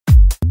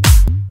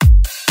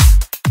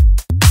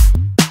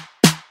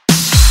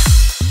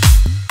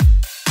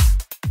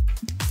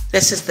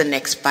This is the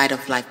Next Bite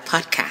of Life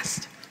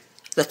podcast,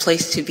 the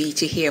place to be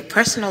to hear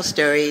personal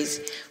stories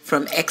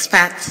from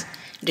expats,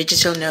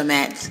 digital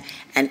nomads,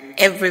 and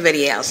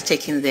everybody else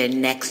taking their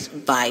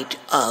next bite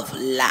of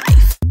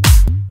life.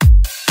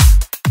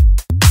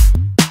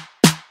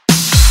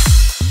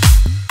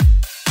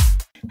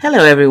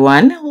 Hello,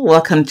 everyone.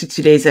 Welcome to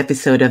today's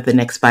episode of the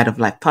Next Bite of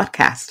Life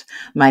podcast.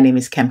 My name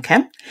is Kem.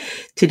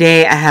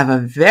 Today, I have a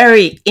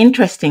very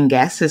interesting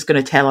guest who's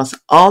going to tell us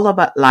all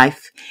about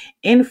life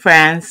in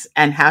France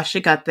and how she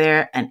got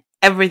there and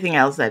everything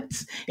else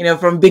that's,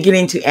 from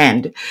beginning to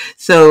end.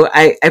 So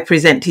I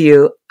present to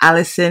you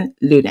Allison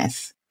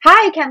Lounes.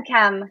 Hi,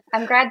 Kem.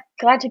 I'm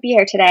glad to be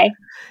here today.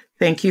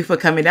 Thank you for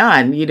coming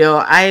on.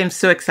 I am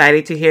so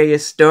excited to hear your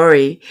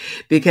story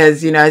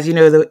because, as you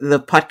know,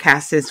 the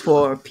podcast is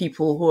for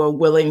people who are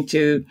willing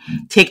to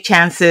take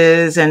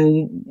chances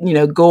and,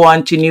 go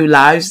on to new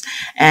lives.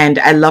 And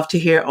I love to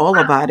hear all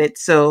about it.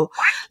 So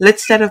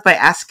let's start off by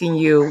asking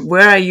you,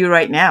 where are you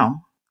right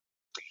now?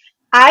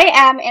 I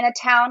am in a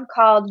town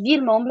called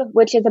Villemomble,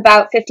 which is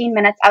about 15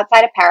 minutes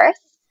outside of Paris.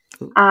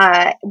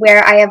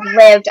 Where I have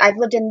lived. I've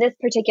lived in this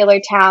particular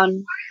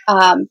town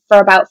for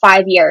about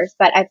 5 years,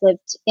 but I've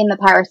lived in the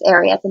Paris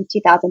area since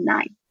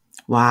 2009.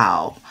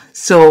 Wow.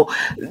 So,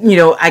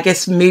 I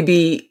guess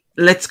maybe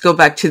let's go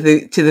back to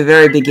the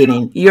very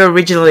beginning. You're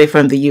originally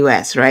from the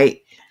US,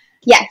 right?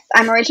 Yes,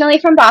 I'm originally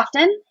from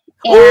Boston.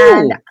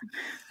 And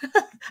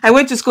I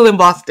went to school in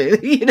Boston.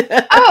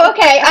 Oh,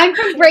 okay. I'm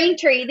from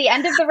Braintree, the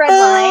end of the red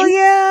line. Oh,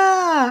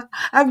 yeah.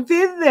 I've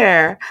been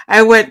there.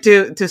 I went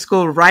to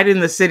school right in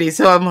the city.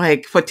 So I'm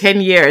like, for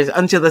 10 years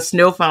until the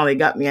snow finally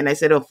got me. And I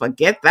said, oh,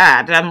 forget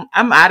that.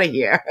 I'm out of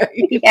here.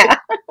 Yeah.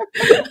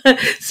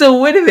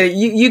 So wait a minute.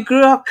 You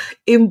grew up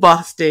in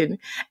Boston.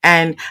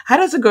 And how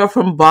does a girl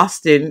from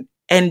Boston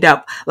end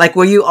up,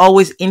 were you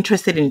always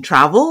interested in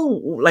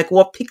travel?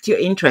 What piqued your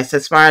interest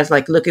as far as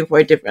looking for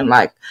a different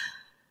life?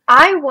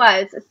 I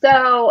was.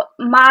 So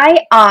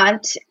my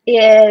aunt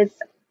is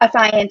a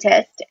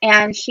scientist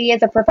and she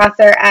is a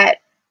professor at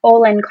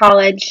Olin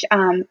College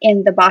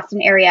in the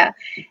Boston area.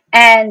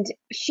 And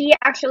she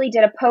actually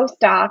did a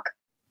postdoc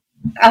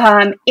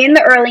in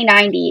the early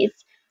 90s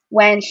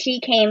when she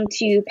came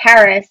to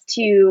Paris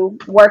to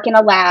work in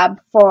a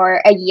lab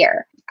for a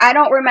year. I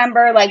don't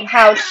remember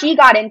how she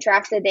got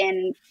interested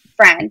in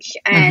French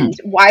and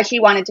why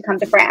she wanted to come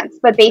to France.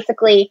 But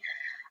basically,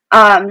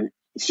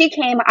 she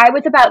came, I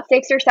was about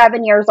 6 or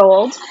 7 years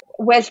old,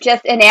 was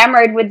just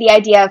enamored with the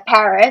idea of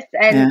Paris.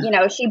 And,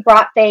 she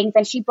brought things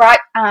and she brought,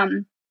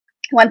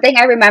 one thing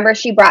I remember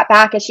she brought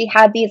back is she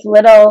had these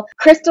little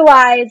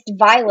crystallized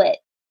violet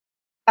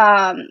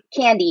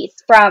candies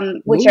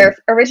which are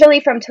originally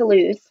from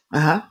Toulouse.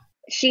 Uh-huh.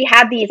 She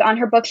had these on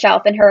her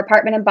bookshelf in her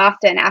apartment in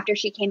Boston after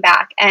she came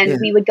back.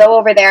 And we would go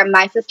over there,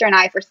 my sister and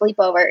I, for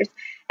sleepovers.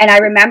 And I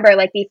remember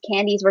these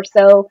candies were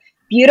so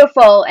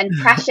beautiful and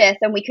precious,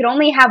 and we could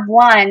only have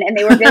one, and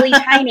they were really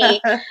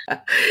tiny.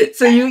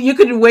 So you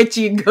couldn't wait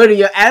till you go to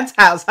your aunt's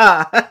house,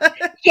 huh?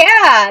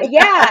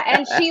 Yeah.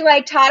 And she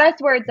taught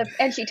us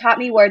and she taught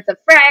me words of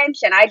French,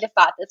 and I just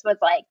thought this was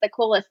the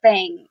coolest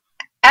thing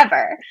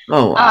ever.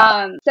 Oh,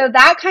 wow. So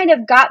that kind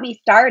of got me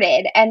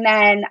started, and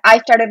then I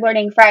started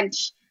learning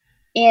French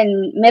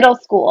in middle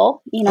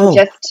school,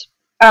 just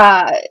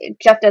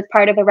as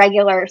part of the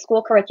regular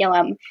school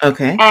curriculum.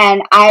 Okay.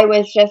 And I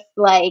was just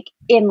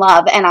in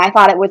love, and I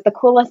thought it was the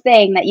coolest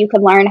thing that you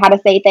could learn how to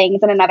say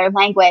things in another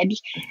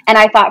language. And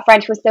I thought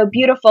French was so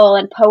beautiful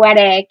and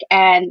poetic,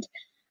 and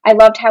I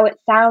loved how it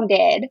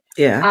sounded.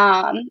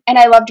 Yeah. And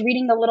I loved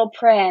reading The Little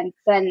Prince,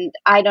 and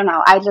I don't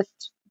know, I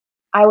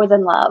was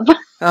in love.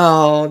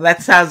 Oh,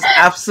 that sounds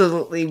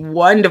absolutely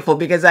wonderful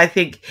because I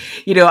think,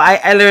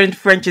 I learned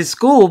French in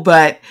school,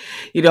 but,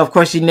 of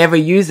course you never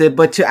use it,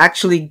 but to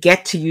actually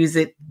get to use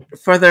it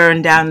further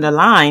and down the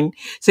line.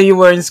 So you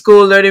were in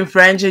school learning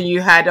French and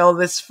you had all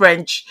this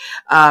French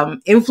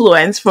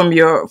influence from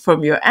your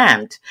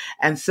aunt.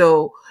 And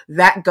so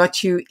that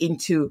got you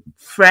into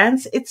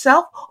France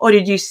itself? Or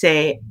did you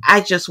say,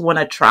 I just want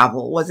to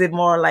travel? Was it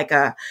more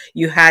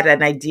you had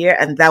an idea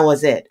and that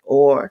was it?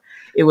 Or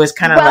it was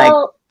kind of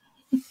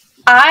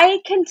I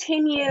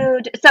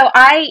continued. So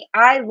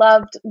I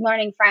loved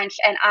learning French,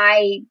 and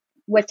I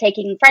was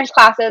taking French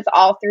classes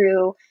all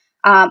through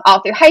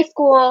high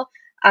school.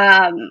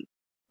 I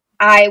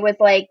was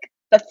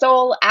the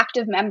sole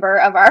active member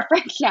of our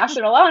French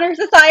National Honor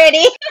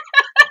Society.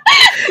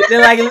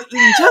 They're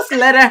just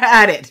let her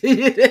at it.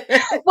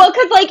 Well,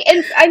 because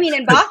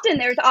in Boston,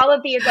 there's all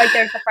of these,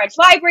 there's the French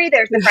Library,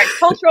 there's the French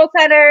Cultural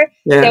Center,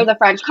 there's a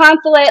French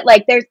consulate,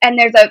 there's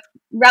a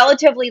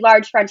relatively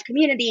large French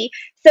community.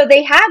 So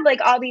they had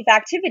all these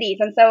activities.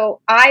 And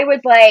so I was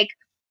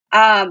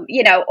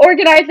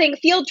organizing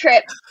field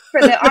trips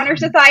for the Honor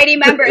Society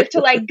members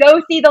to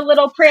go see The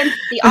Little Prince,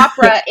 the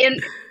opera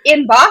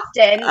in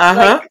Boston,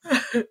 at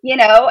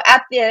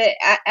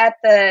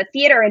the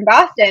theater in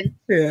Boston.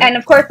 Yeah. And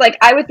of course,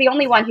 I was the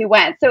only one who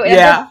went. So it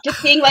ended up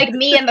just being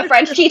me and the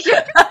French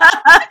teacher.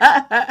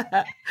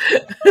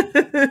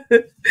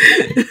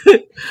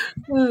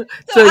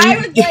 So I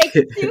was like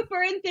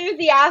super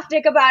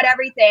enthusiastic about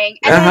everything.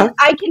 And then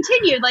I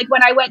continued, like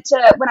when I went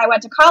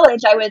to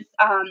college, I was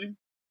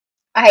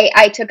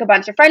I took a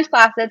bunch of French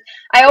classes.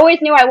 I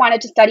always knew I wanted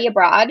to study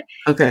abroad.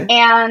 Okay.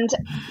 And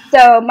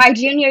so my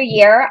junior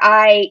year,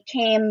 I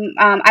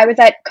was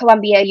at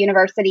Columbia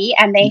University,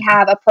 and they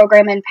have a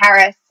program in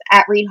Paris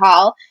at Reed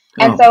Hall.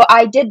 And so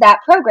I did that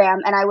program,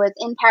 and I was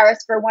in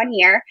Paris for 1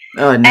 year.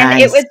 Oh, nice.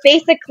 And it was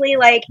basically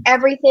like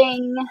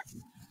everything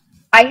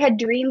I had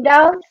dreamed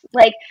of.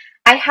 Like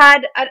I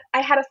had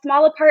a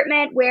small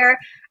apartment where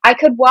I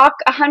could walk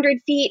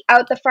 100 feet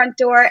out the front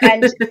door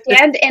and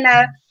stand in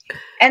a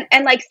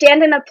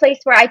place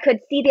where I could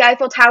see the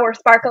Eiffel Tower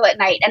sparkle at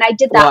night. And I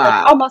did that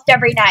like almost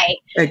every night.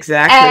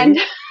 Exactly.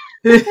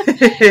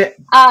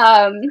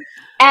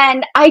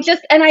 And I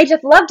just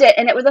loved it.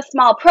 And it was a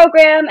small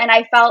program, and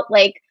I felt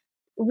like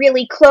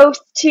really close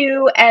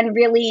to and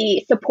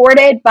really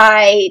supported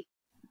by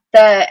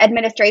the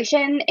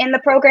administration in the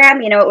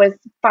program. You know, it was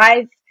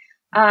I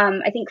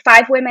think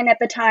 5 women at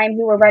the time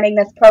who were running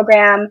this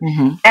program.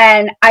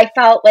 And I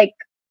felt like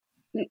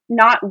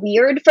not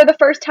weird for the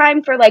first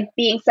time for like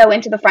being so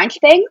into the French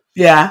thing.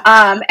 Yeah.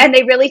 And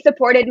they really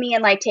supported me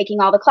in like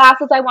taking all the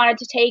classes I wanted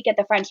to take at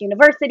the French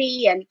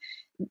university and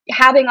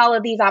having all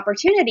of these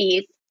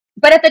opportunities.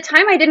 But at the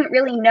time, I didn't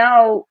really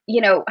know, you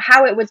know,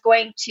 how it was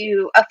going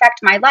to affect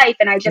my life.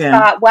 And I just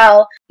thought,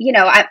 well, you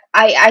know,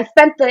 I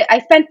spent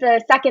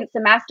the second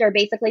semester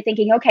basically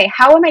thinking, okay,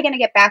 how am I going to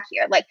get back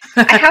here? Like,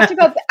 I have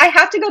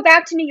to go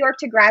back to New York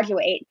to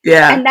graduate.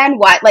 Yeah. And then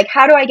what? Like,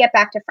 how do I get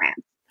back to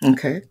France?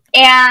 Okay.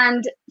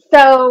 And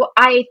so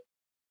I,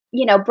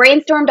 you know,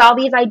 brainstormed all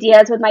these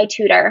ideas with my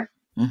tutor.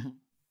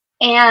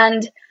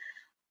 And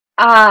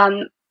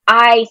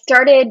I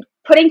started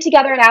putting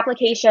together an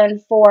application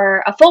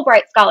for a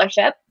Fulbright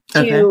scholarship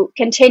to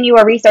continue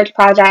a research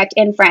project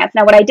in France.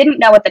 Now, what I didn't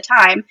know at the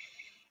time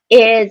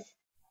is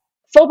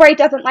Fulbright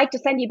doesn't like to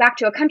send you back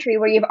to a country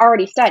where you've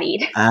already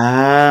studied.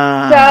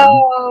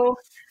 So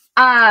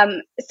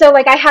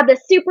like I had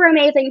this super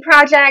amazing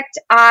project.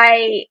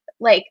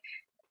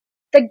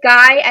 The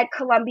guy at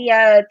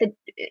Columbia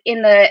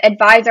in the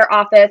advisor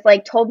office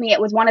like told me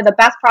it was one of the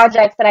best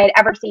projects that I had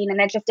ever seen,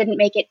 and it just didn't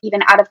make it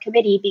even out of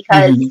committee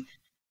because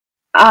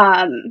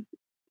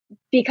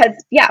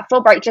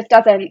Fulbright just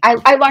doesn't.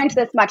 I learned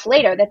this much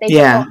later that they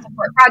just don't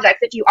support projects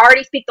if you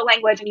already speak the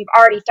language and you've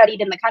already studied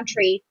in the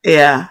country.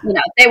 Yeah, you know,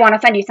 they want to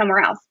send you somewhere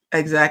else.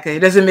 Exactly.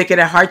 It doesn't make it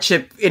a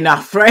hardship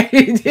enough, right?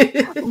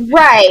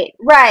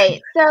 Right.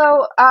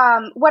 So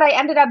what I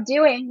ended up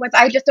doing was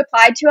I just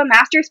applied to a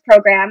master's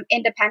program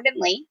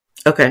independently.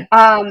 Okay.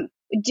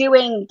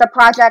 Doing the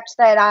project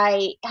that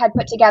I had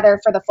put together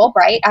for the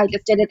Fulbright. I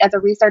just did it as a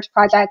research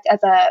project,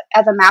 as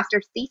a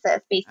master's thesis,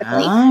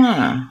 basically.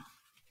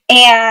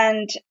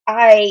 And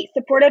I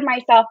supported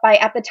myself by,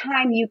 at the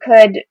time, you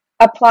could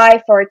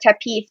apply for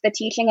TAPIF, the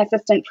teaching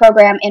assistant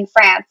program in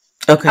France,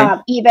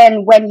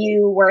 even when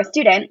you were a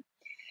student.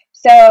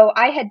 So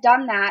I had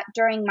done that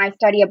during my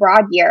study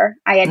abroad year.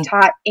 I had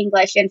taught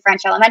English in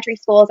French elementary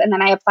schools, and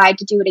then I applied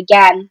to do it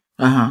again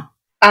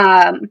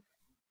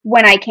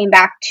when I came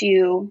back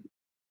to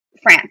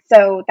France.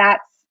 So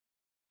that's,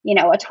 you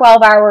know, a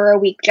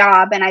 12-hour-a-week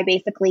job, and I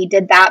basically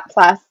did that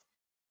plus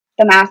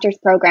the master's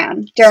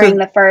program during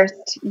the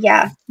first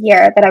year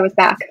that I was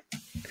back.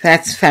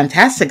 That's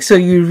fantastic. So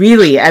you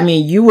really, I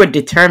mean, you were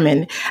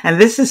determined,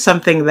 and this is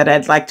something that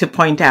I'd like to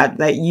point out,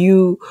 that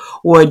you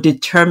were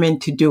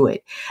determined to do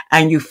it,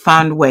 and you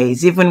found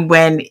ways, even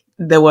when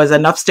there was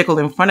an obstacle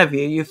in front of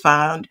you, you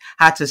found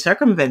how to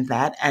circumvent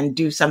that and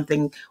do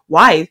something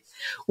wise,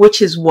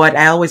 which is what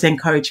I always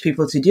encourage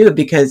people to do,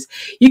 because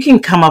you can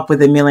come up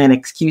with a million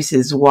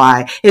excuses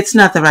why it's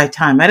not the right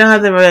time. I don't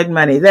have the right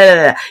money.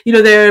 You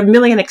know, there are a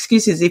million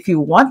excuses if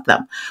you want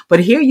them. But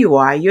here you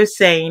are, you're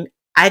saying,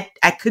 I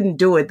couldn't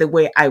do it the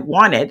way I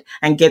wanted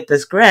and get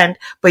this grant,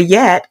 but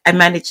yet I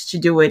managed to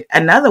do it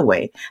another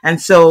way.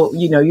 And so,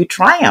 you know, you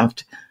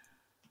triumphed.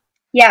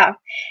 Yeah.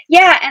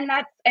 And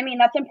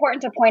that's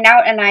important to point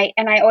out. And I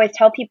always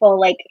tell people,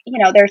 like,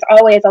 you know, there's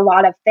always a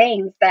lot of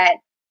things that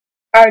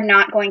are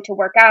not going to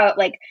work out.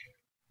 Like,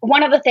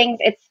 one of the things,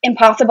 it's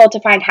impossible to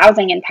find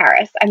housing in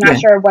Paris. I'm not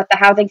sure what the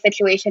housing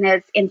situation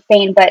is in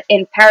Spain, but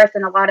in Paris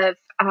and a lot of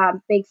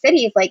big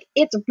cities, like,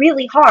 it's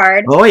really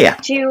hard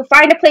to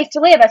find a place to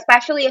live,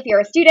 especially if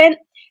you're a student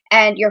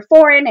and you're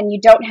foreign and you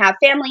don't have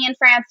family in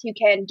France who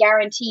can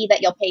guarantee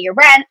that you'll pay your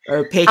rent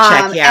or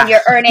paycheck, and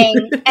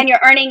you're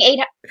earning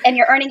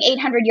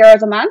 800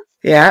 euros a month.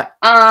 Yeah.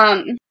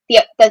 And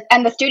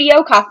the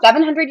studio costs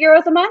 700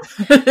 euros a month.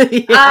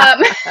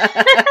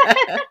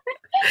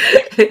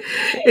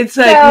 It's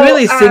like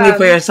really singing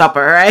for your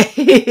supper, right?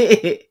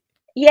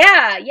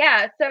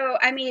 Yeah. So,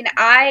 I mean,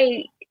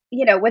 I,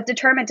 you know, was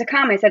determined to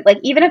come. I said, like,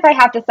 even if I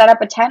have to set up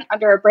a tent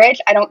under a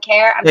bridge, I don't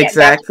care. I'm getting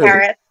back to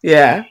Paris.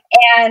 Yeah.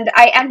 And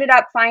I ended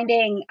up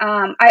finding,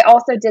 I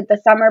also did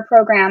the summer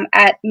program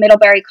at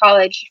Middlebury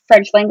College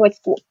French language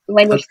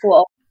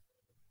school.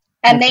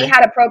 And they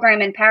had a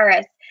program in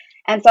Paris.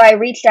 And so I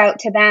reached out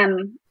to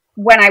them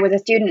when I was a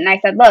student, and I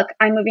said, look,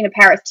 I'm moving to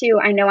Paris too.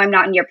 I know I'm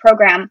not in your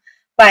program,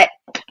 but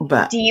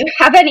But do you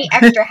have any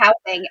extra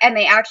housing? And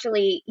they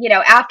actually,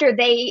 after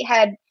they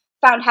had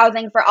found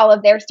housing for all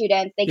of their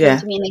students, they came yeah.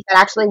 to me and they said,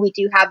 actually, we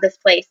do have this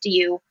place. Do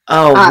you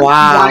Oh, want it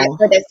wow.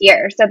 for this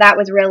year? So that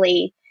was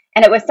really,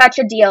 and it was such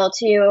a deal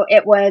too.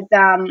 It was,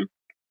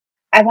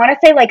 I want to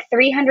say like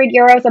 300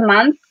 euros a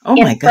month Oh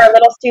my for God. a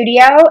little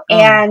studio. Oh.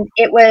 And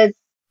it was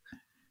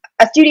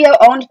a studio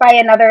owned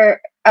by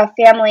a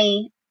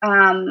family,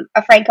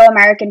 a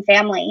Franco-American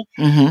family.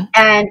 Mm-hmm.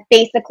 And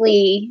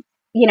basically,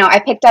 I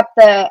picked up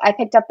the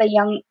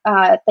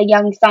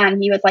young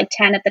son. He was like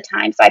 10 at the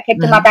time. So I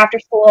picked him Mm-hmm. up after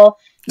school,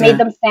 made Yeah.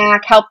 them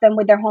snack, helped them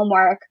with their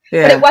homework.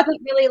 But it Yeah.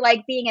 wasn't really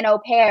like being an au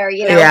pair,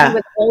 Yeah.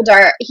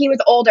 He was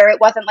older. It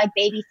wasn't like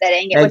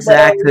babysitting. It was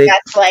literally Exactly.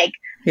 just like,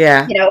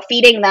 Yeah.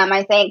 feeding them,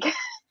 I think.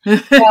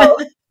 So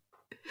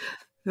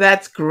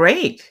That's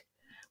great.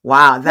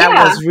 Wow, that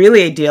yeah. was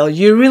really a deal.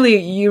 You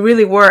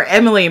really were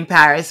Emily in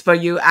Paris, but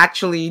you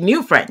actually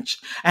knew French.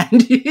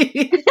 And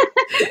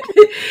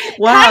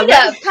wow,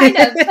 Kind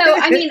of. So,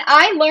 I mean,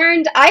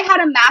 I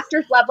had a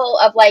master's level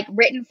of like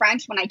written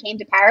French when I came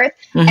to Paris,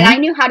 and I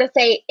hmm knew how to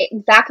say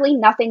exactly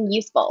nothing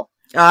useful.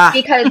 ah,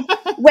 Because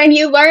when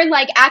you learn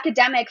like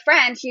academic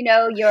French,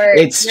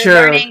 it's you're true.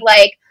 learning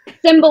like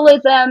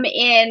symbolism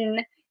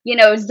in,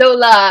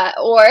 Zola,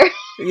 or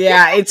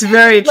Yeah, it's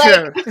very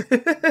like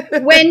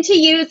true. when to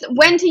use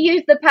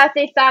the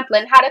passé simple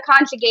and how to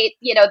conjugate,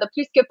 the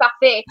plus que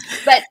parfait,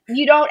 but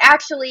you don't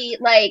actually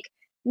like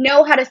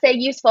know how to say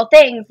useful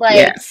things like,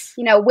 Yes,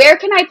 where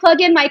can I plug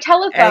in my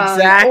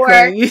telephone,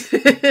 or exactly.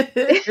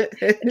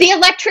 the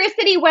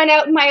electricity went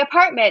out in my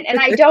apartment and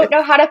I don't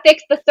know how to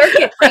fix the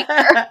circuit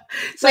breaker.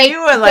 So Like,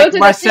 you were like those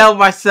are the things.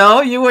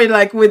 Marcel. You were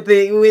like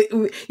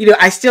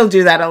I still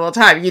do that all the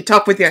time. You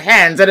talk with your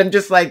hands, and I'm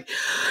just like,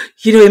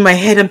 in my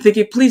head, I'm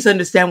thinking, please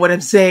understand what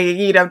I'm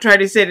saying. I'm trying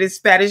to say it in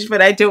Spanish,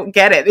 but I don't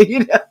get it.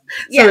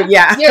 So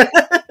Yeah. yeah.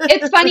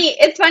 It's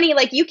funny,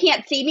 like you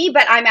can't see me,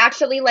 but I'm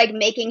actually like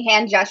making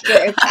hand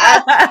gestures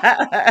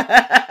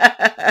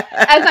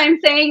as I'm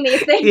saying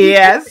these things.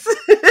 Yes.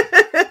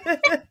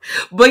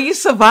 But you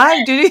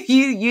survived, didn't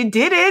you? You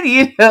did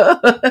it,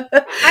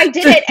 I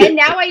did it, and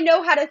now I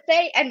know how to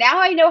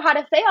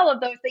say all of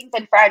those things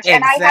in French,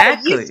 and I have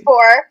a use Exactly.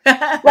 for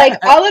like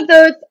all of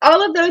those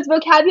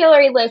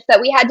vocabulary lists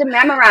that we had to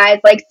memorize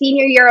like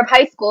senior year of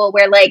high school,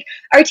 where like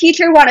our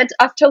teacher wanted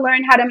us to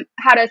learn how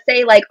to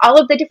say like all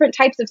of the different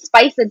types of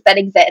spices that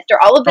exist,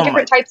 or all of the Oh my,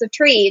 different types of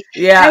trees.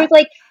 And I yeah. was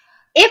like,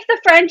 if the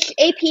French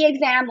AP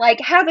exam like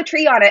has a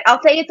tree on it,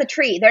 I'll say it's a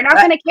tree. They're not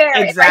Uh, going to care if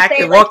I exactly.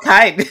 say like What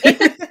kind?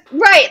 it's a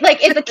right,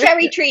 like it's a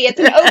cherry tree, it's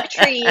an oak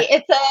tree,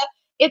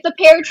 it's a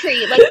pear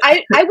tree. Like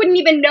I wouldn't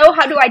even know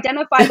how to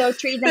identify those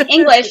trees in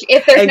English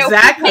if there's no fruit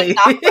hanging Exactly.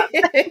 off them.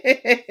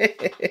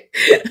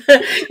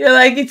 You're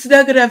like, it's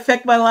not going to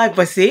affect my life.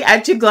 But see,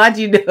 aren't you glad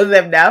you know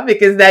them now?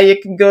 Because now you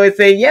can go and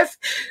say, yes,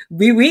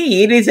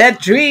 oui, it is a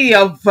tree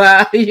of,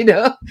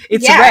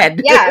 it's Yeah,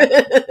 red. yeah,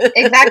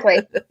 exactly.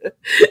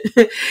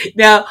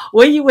 Now,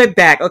 when you went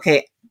back,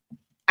 okay,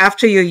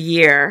 after your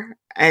year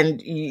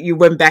and you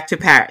went back to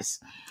Paris.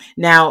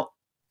 Now,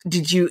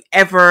 did you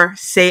ever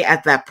say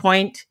at that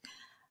point,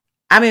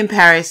 I'm in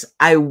Paris,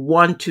 I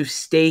want to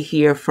stay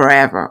here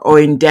forever or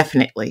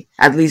indefinitely,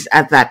 at least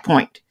at that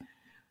point?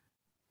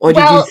 Or did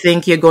you Well,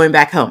 think you're going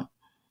back home?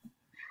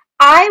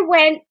 I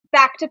went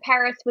back to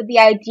Paris with the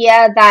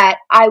idea that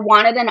I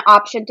wanted an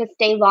option to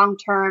stay long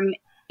term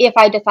if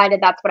I decided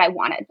that's what I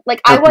wanted. Like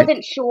I Okay.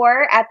 wasn't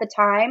sure at the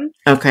time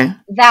Okay.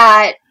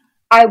 that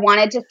I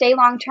wanted to stay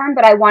long term,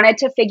 but I wanted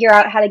to figure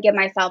out how to give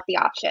myself the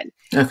option.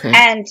 Okay.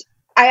 And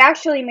I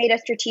actually made a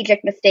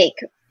strategic mistake,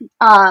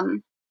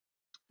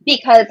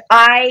 because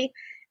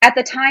at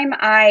the time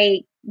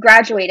I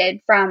graduated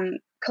from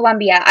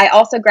Columbia, I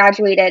also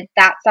graduated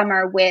that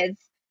summer with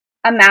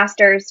a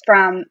master's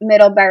from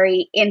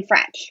Middlebury in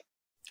French,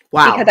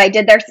 because Wow. I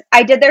did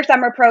their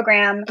summer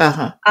program,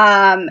 Uh-huh.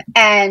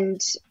 and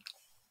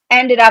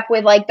ended up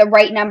with like the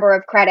right number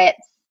of credits,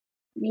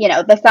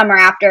 the summer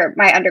after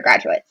my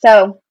undergraduate.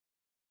 So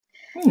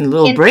A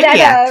little instead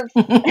brainiac. of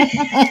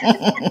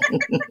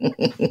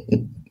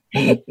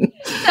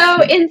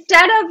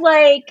instead of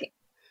like,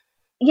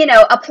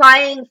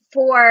 applying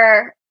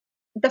for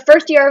the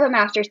first year of a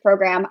master's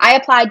program, I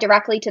applied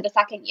directly to the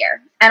second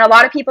year. And a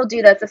lot of people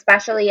do this,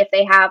 especially if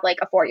they have like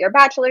a 4-year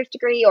bachelor's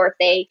degree, or if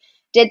they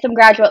did some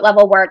graduate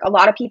level work. A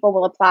lot of people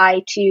will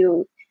apply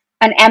to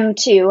an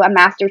M2, a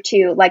master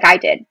 2, like I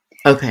did.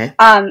 Okay.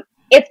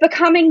 It's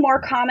becoming more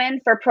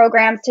common for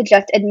programs to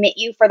just admit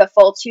you for the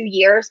full 2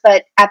 years,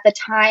 but at the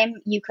time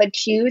you could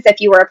choose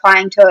if you were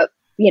applying to,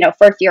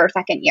 first year or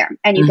second year,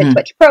 and you could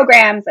switch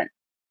programs. And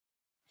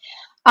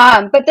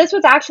but this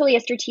was actually a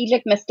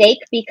strategic mistake,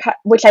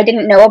 which I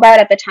didn't know about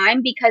at the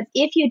time, because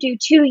if you do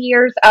 2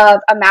 years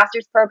of a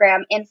master's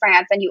program in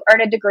France and you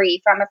earn a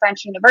degree from a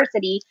French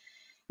university,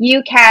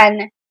 you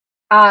can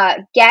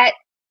get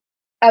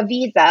a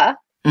visa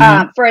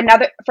for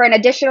an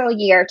additional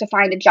year to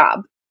find a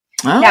job.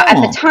 Now, at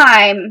Oh.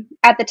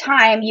 the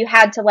time, you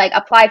had to like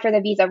apply for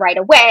the visa right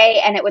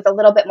away, and it was a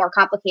little bit more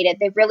complicated.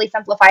 They've really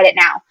simplified it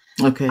now.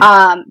 Okay.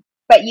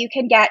 but you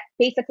can get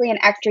basically an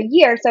extra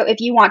year. So if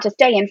you want to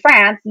stay in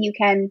France, you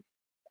can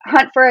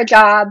hunt for a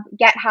job,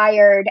 get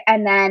hired,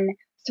 and then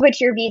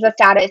switch your visa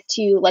status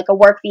to like a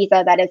work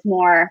visa that is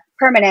more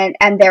permanent.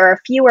 And there are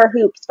fewer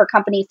hoops for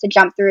companies to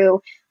jump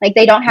through. Like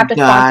they don't have to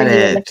sponsor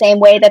you in the same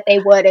way that they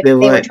would if they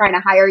were trying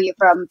to hire you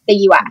from the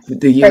US, for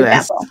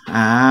example.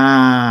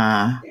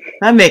 Ah,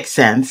 that makes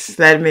sense.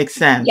 That makes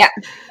sense. Yeah.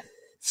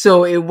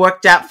 So it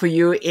worked out for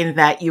you in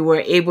that you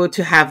were able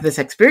to have this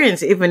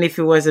experience, even if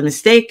it was a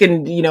mistake,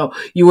 and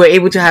you were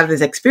able to have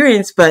this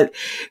experience. But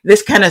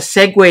this kind of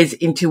segues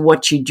into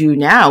what you do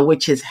now,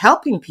 which is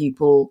helping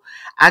people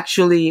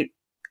actually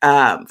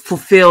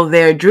fulfill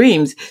their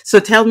dreams. So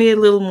tell me a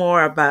little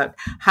more about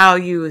how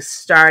you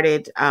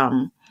started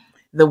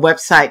the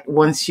website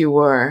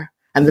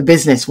and the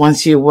business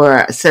once you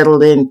were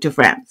settled into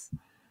France.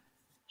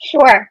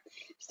 Sure.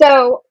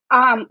 So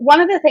one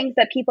of the things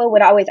that people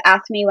would always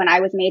ask me when I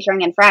was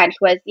majoring in French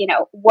was,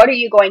 what are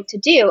you going to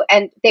do?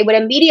 And they would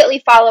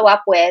immediately follow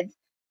up with,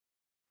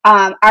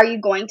 are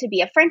you going to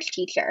be a French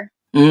teacher?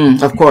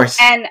 Of course.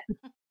 And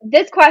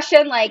this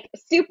question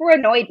super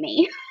annoyed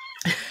me.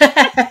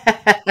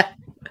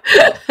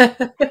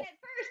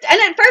 And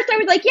at first I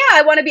was like, yeah,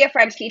 I want to be a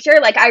French teacher.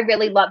 Like I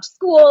really loved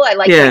school. I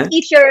liked my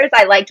teachers.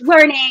 I liked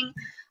learning.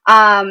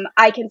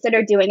 I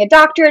considered doing a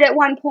doctorate at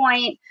one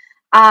point.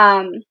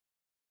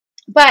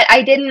 But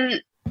I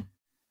didn't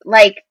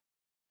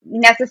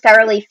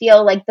necessarily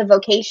feel like the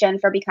vocation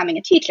for becoming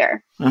a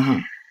teacher. Uh-huh.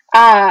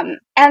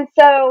 And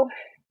so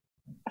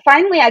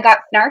finally I got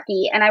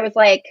snarky and I was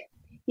like,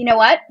 you know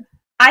what?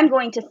 I'm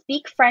going to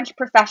speak French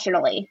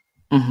professionally.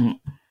 Mm-hmm.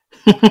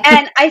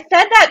 And I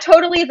said that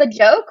totally as a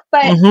joke,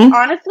 but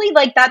honestly,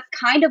 that's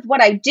kind of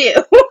what I do.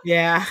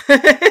 Yeah.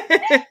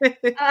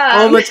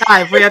 All the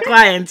time for your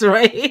clients,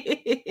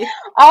 right?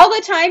 All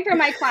the time for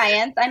my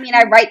clients. I mean,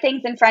 I write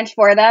things in French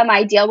for them.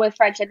 I deal with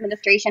French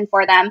administration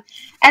for them.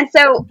 And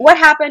so what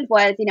happened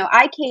was,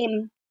 I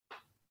came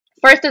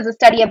first as a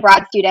study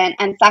abroad student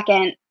and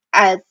second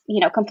as,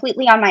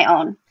 completely on my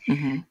own.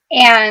 Mm-hmm.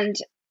 And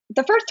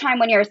the first time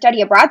when you're a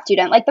study abroad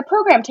student, the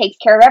program takes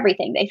care of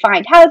everything. They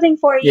find housing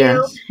for you.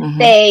 Yes. Mm-hmm.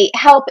 They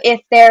help if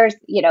there's,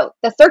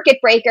 the circuit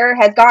breaker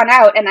has gone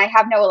out and I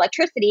have no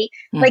electricity.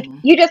 Mm-hmm.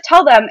 You just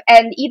tell them.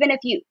 And even if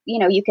you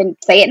can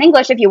say it in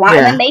English if you want,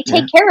 and then they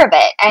take care of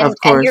it. And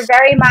you're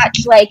very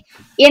much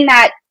in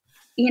that,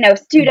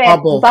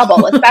 student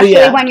bubble,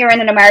 especially when you're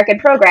in an American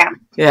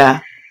program. Yeah.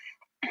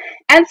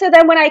 And so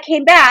then when I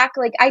came back,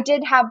 I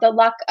did have the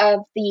luck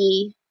of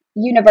the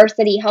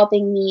university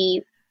helping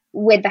me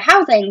with the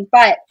housing,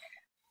 but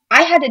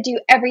I had to do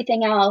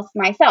everything else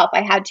myself.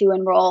 I had to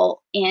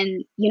enroll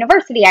in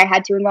university. I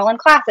had to enroll in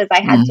classes.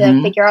 I had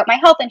to figure out my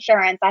health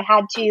insurance. I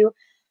had to,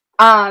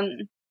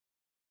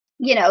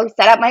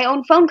 set up my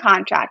own phone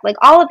contract,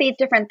 all of these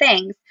different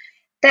things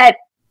that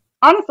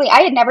honestly,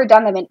 I had never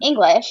done them in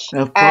English.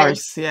 Of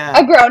course, yeah.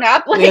 A grown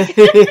up.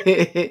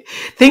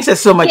 Things are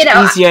so much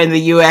easier in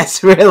the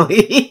US,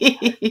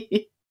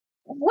 really.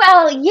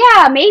 Well,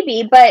 yeah,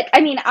 maybe, but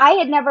I mean, I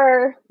had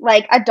never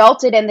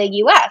adulted in the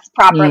U.S.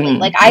 properly.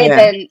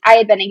 I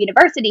had been a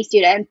university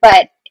student,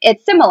 but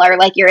it's similar.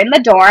 You're in the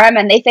dorm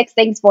and they fix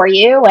things for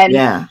you,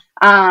 and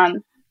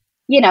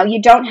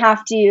you don't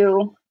have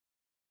to,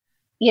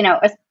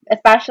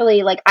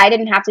 especially I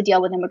didn't have to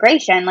deal with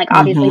immigration.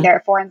 Obviously, there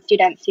are foreign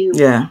students who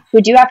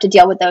do have to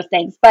deal with those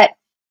things, but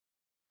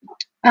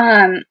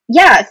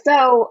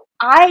so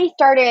I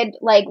started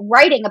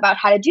writing about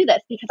how to do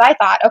this because I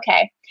thought,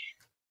 okay.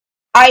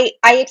 I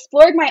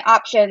explored my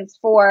options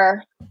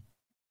for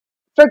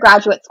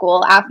graduate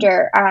school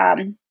after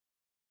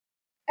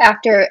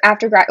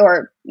grad,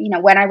 or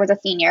when I was a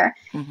senior.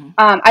 Mm-hmm.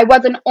 I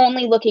wasn't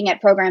only looking at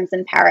programs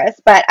in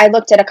Paris, but I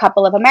looked at a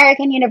couple of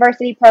American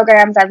university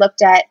programs. I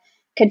looked at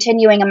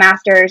continuing a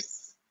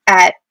master's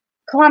at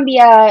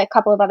Columbia, a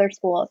couple of other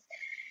schools,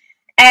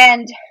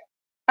 and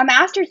a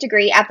master's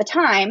degree at the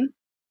time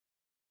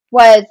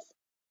was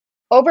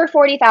over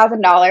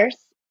 $40,000.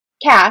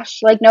 Cash,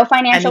 no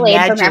financial aid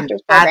for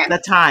master's program. At the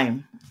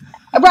time.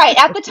 Right,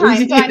 at the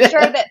time. So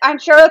I'm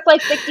sure it's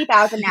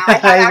 $60,000 now. I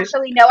have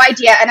actually no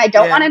idea and I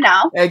don't want to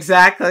know.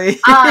 Exactly.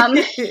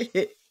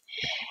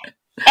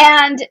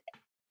 And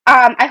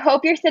I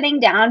hope you're sitting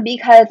down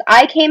because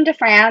I came to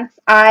France.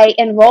 I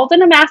enrolled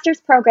in a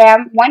master's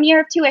program, 1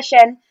 year of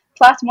tuition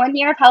plus 1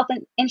 year of health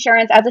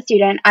insurance as a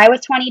student. I was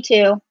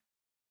 22.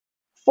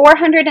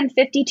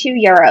 452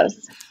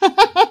 euros.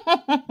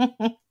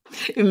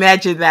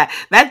 Imagine that.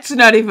 That's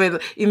not even,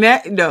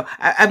 no,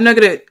 I'm not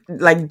going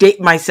to date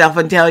myself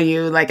and tell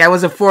you, I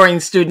was a foreign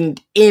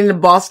student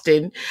in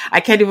Boston.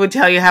 I can't even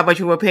tell you how much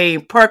we were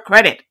paying per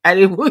credit. And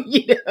it was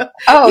pretty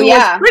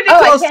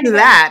close to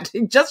that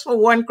just for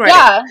one credit.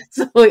 Yeah.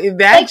 So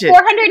imagine.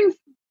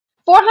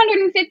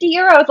 450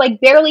 euros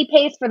barely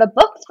pays for the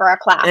books for a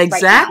class.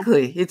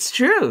 Exactly. Right now. It's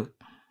true.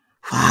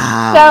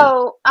 Wow.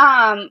 So,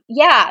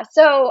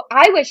 so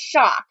I was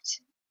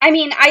shocked. I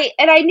mean, I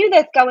knew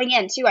this going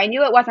in too. I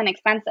knew it wasn't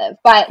expensive,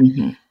 but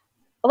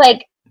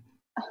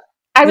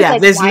I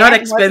was there's not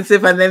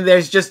expensive and then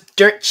there's just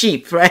dirt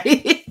cheap,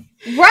 right?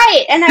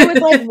 Right. And I was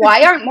like,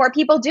 why aren't more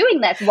people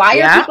doing this? Why are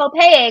Yeah. people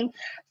paying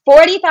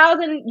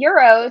 40,000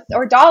 euros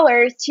or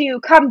dollars to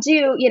come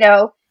do,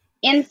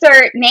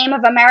 insert name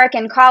of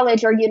American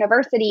college or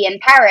university in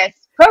Paris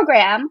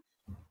program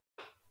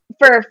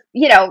for,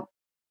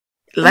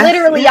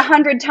 literally Yeah,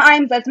 100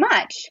 times as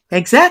much?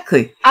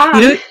 exactly. You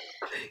Um, know,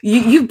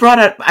 you brought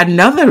up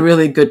another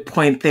really good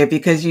point there,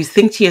 because you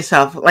think to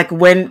yourself, like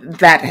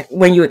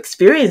when you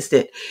experienced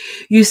it,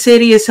 you say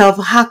to yourself,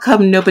 how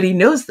come nobody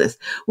knows this?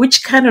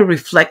 Which kind of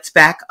reflects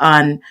back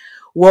on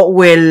what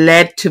we're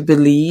led to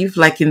believe.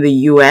 Like in the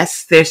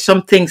US, there's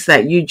some things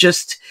that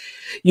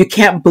you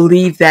can't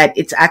believe that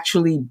it's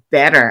actually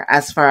better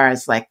as far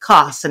as like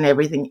costs and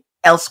everything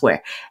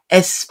elsewhere,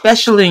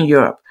 especially in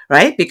Europe,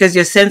 right? Because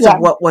your sense of yeah,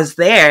 what was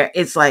there,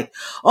 it's like,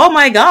 oh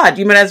my God,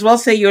 you might as well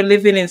say you're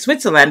living in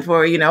Switzerland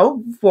for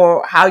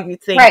how you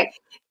think right.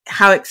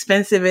 how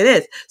expensive it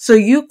is. So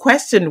you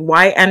question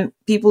why and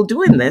people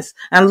doing this,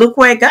 and look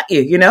where it got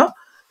you.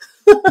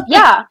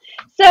 Yeah.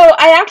 So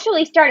I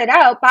actually started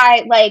out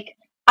by like,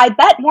 I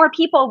bet more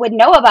people would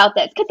know about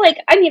this. Cause like,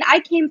 I mean, I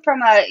came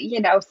from a,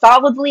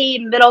 solidly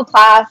middle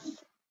class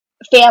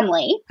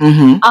family.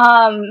 Mm-hmm.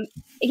 Um,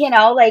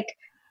 like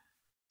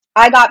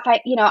I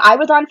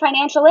was on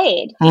financial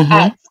aid Mm-hmm.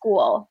 at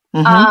school.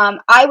 Mm-hmm.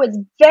 I was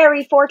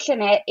very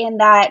fortunate in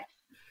that,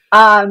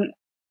 um,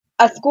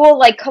 a school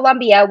like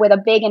Columbia with a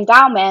big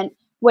endowment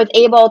was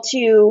able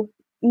to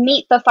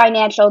meet the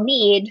financial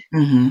need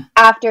Mm-hmm.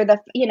 after the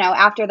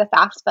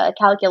FAFSA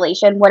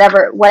calculation,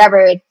 whatever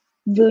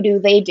voodoo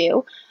they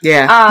do.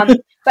 Yeah.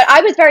 But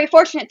I was very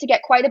fortunate to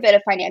get quite a bit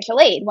of financial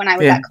aid when I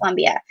was Yeah. at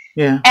Columbia.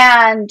 Yeah.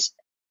 And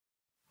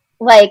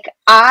like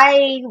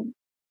I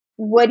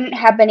wouldn't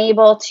have been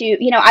able to,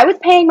 I was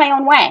paying my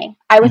own way.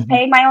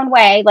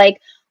 Mm-hmm.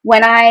 Like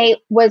when I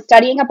was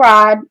studying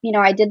abroad,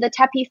 I did the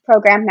TEPIF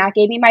program, and that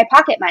gave me my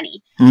pocket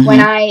money. When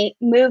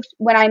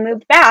Mm-hmm. I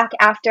moved back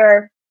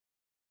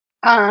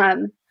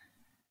um,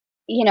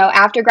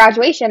 after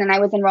graduation and I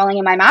was enrolling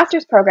in my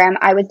master's program,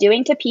 I was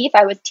doing TEPIF,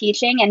 I was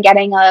teaching and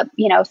getting a,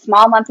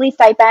 small monthly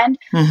stipend.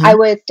 Mm-hmm. I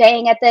was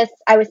staying at this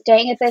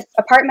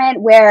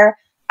apartment where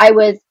I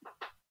was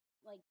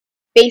like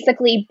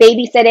basically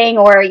babysitting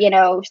or,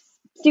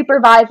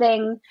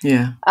 supervising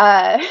Yeah.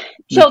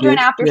 You children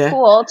did. after Yeah.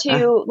 school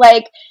to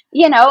like,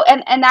 and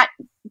that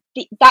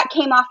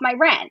came off my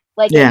rent.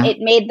 Like it, Yeah. it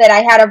made that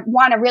I had a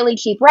really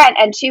cheap rent,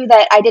 and two,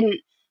 that I didn't,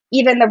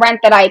 even the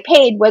rent that I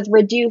paid was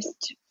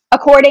reduced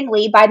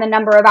accordingly by the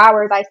number of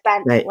hours I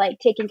spent Right. like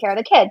taking care of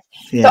the kids.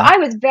 So Yeah. I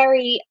was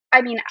very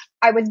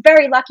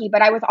lucky,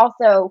 but I was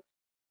also,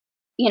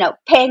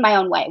 paying my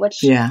own way,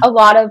 which Yeah. a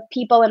lot of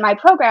people in my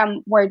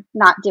program were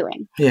not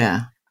doing.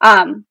 Yeah.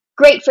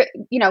 Great for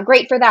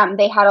them.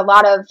 They had a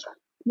lot of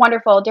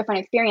wonderful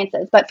different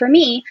experiences. But for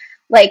me,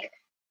 like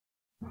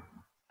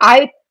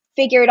I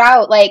figured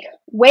out like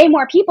way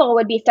more people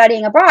would be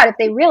studying abroad if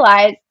they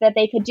realized that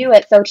they could do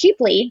it so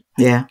cheaply.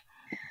 Yeah.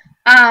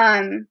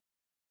 Um,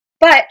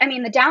 But I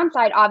mean, the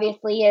downside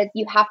obviously is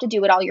you have to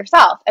do it all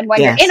yourself. And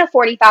when you're Yes. in a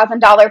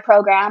 $40,000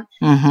 program,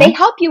 they Mm-hmm.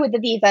 help you with the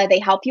visa, they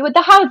help you with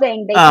the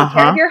housing, they take care of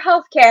Uh-huh. your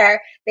health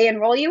care, they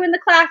enroll you in the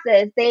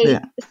classes, they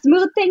Yeah.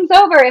 smooth things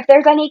over if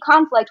there's any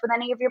conflict with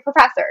any of your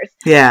professors.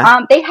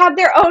 Yeah. They have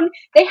their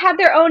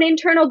own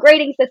internal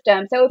grading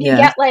system. So if you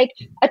Yeah. get like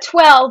a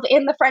 12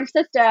 in the French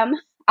system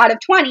out of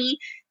 20,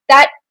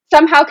 that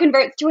somehow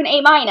converts to an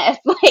A minus.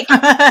 Like,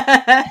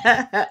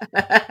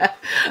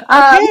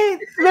 um, Okay.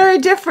 Very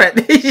different.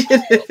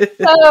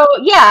 So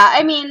yeah,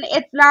 I mean,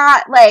 it's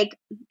not like,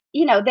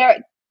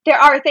 there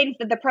are things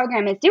that the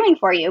program is doing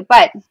for you,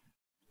 but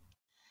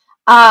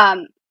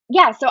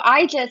yeah. So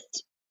I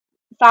just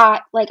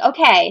thought like,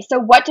 okay, so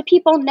what do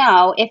people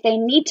know if they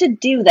need to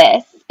do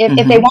this? If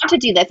they Mm-hmm. want to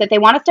do this, if they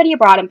want to study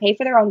abroad and pay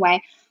for their own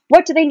way,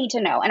 what do they need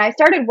to know? And I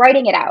started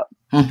writing it out.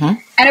 Mm-hmm.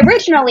 And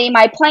originally,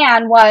 my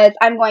plan was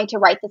I'm going to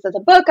write this as a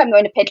book. I'm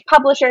going to pitch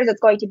publishers. It's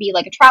going to be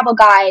like a travel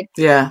guide.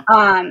 Yeah.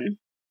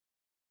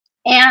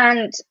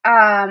 And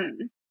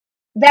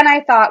then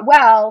I thought,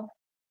 well,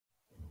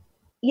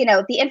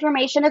 the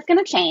information is going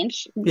to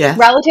change Yes.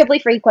 relatively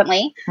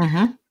frequently.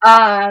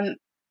 Mm-hmm.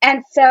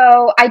 And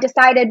so I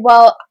decided,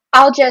 well,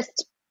 I'll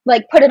just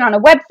like put it on a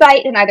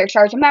website and either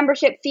charge a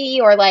membership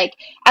fee or like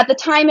at the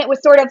time it was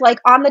sort of like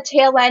on the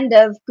tail end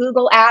of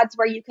Google ads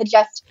where you could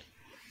just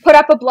put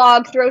up a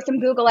blog, throw some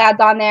Google ads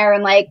on there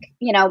and like,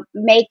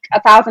 make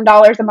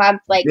 $1,000 a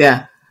month, like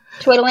Yeah.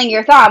 twiddling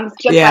your thumbs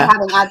just by Yeah.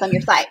 having ads on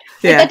your site.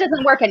 Like Yeah. that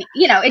doesn't work. And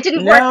it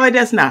didn't work No, it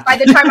does not. by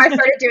the time I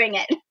started doing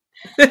it.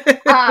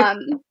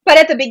 But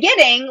at the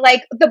beginning,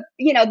 like the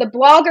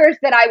bloggers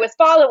that I was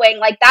following,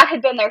 like that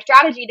had been their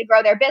strategy to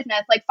grow their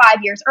business like 5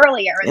 years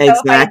earlier. And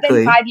so if I had been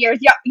Exactly.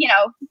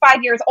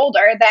 5 years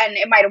older, then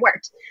it might have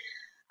worked.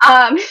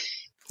 Um,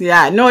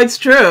 Yeah, no, it's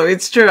true.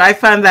 It's true. I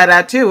found that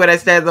out too when I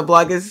started the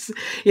blog. Is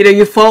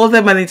you follow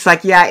them and it's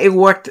like, yeah, it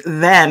worked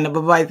then,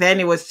 but by then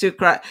it was too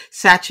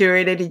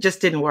saturated. It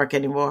just didn't work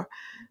anymore.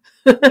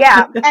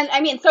 yeah. And I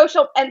mean,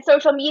 social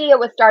media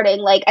was starting.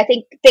 Like, I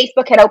think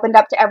Facebook had opened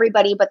up to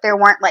everybody, but there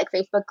weren't like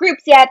Facebook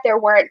groups yet. There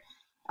weren't,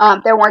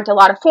 There weren't a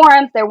lot of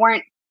forums. There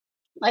weren't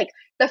like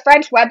the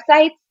French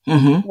websites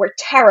were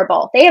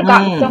terrible. They have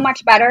gotten so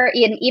much better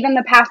in even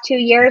the past 2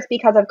 years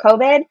because of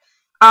COVID.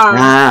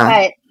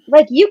 But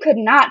like you could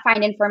not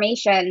find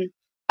information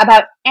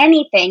about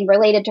anything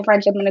related to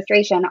French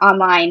administration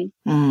online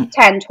 10,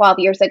 12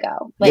 years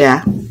ago.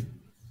 Like,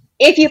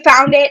 if you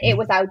found it, it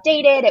was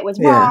outdated, it was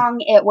wrong,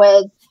 it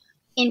was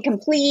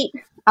incomplete.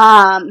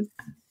 And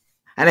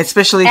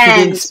especially if you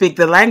didn't speak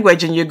the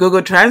language and you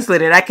Google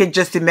Translate it, I could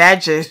just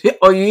imagine,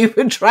 or you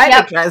even try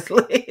to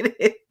translate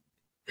it.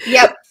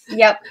 Yep.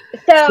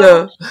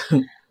 So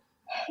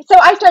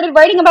I started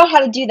writing about how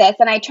to do this,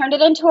 and I turned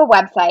it into a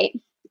website,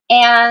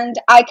 and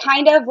I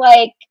kind of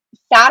like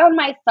sat on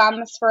my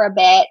thumbs for a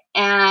bit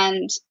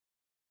and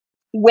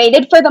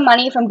waited for the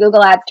money from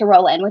Google Ads to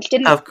roll in, which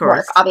didn't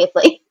work,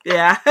 obviously.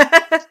 Yeah. So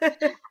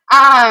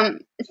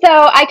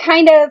I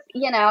kind of,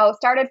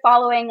 started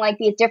following like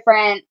these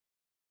different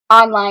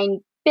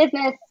online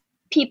business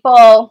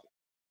people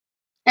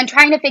and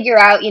trying to figure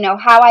out,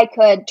 how I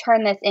could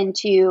turn this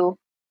into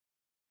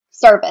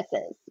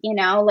services,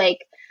 like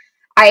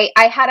I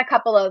had a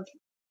couple of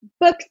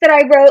books that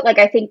I wrote. Like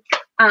I think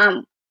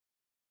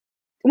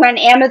when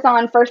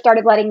Amazon first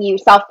started letting you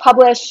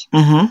self-publish,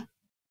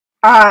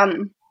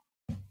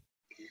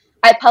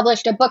 I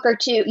published a book or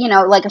two,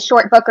 like a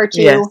short book or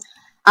two. Yes.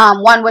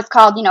 One was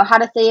called, How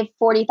to Save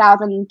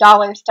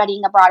 $40,000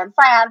 Studying Abroad in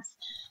France.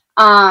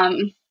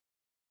 And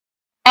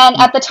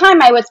at the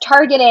time I was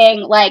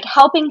targeting like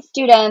helping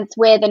students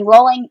with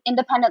enrolling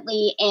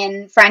independently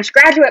in French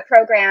graduate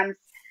programs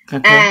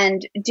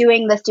and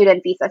doing the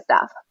student visa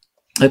stuff.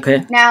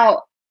 Okay.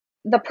 Now,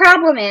 the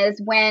problem is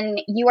when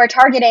you are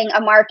targeting a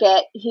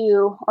market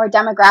or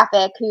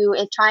demographic who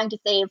is trying to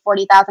save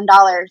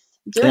 $40,000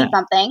 doing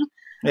something,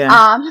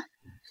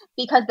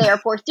 because they are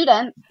poor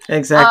students,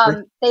 they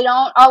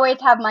don't always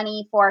have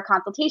money for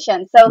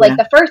consultation. So like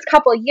the first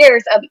couple of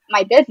years of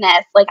my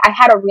business, like I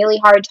had a really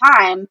hard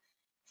time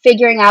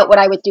figuring out what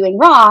I was doing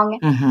wrong.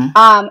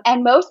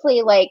 And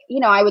mostly like,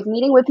 I was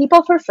meeting with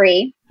people for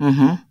free.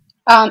 And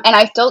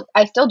I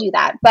still do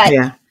that. But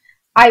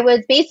I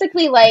was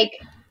basically like,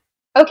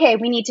 okay,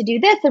 we need to do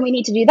this and we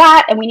need to do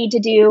that. And we need to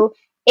do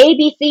A,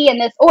 B, C in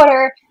this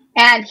order.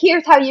 And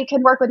here's how you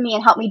can work with me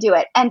and help me do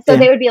it. And so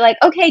they would be like,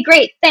 okay,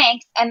 great,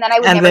 thanks. And then I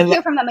would never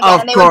hear from them again.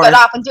 And they would go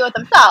off and do it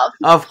themselves.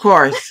 Of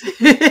course.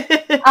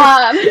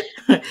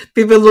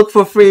 People look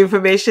for free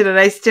information. And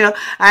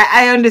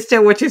I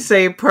understand what you're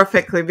saying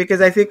perfectly, because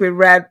I think we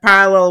ran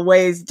parallel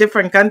ways,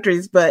 different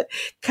countries, but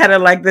kind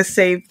of like the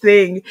same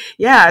thing.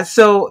 Yeah.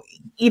 So,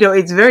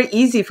 it's very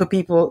easy for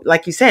people,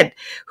 like you said,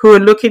 who are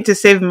looking to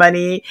save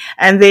money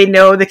and they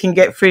know they can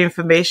get free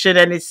information.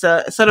 And it's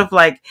sort of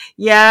like,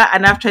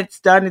 and after it's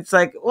done, it's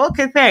like, well,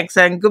 okay, thanks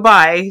and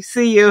goodbye.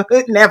 See you.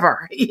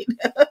 Never.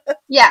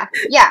 Yeah.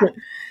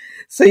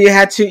 So you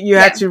had to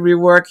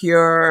rework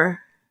your.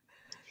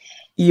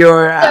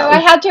 So I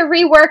had to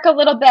rework a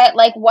little bit,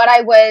 like what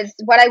I was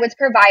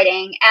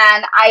providing,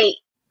 and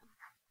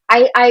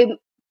I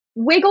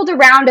wiggled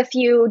around a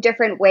few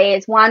different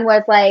ways. One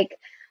was like,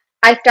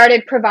 I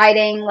started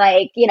providing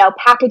like,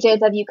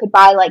 packages of you could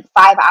buy like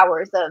 5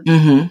 hours of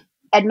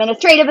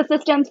administrative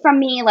assistance from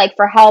me, like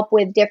for help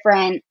with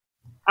different,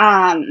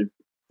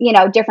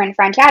 different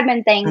French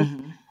admin things.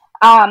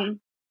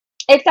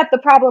 Except the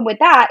problem with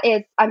that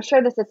is, I'm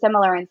sure this is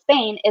similar in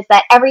Spain, is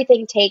that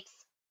everything takes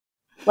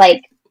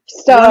like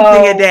one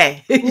thing a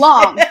day.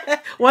 Long.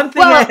 One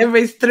thing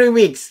every 3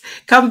 weeks.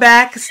 Come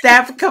back,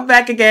 staff, come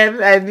back again,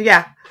 and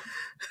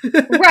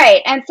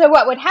Right. And so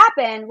what would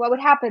happen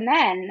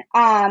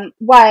then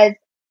was,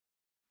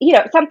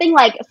 something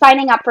like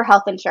signing up for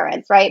health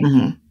insurance, right?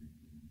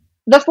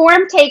 The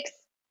form takes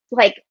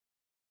like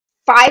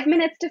 5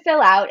 minutes to fill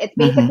out. It's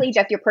basically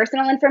just your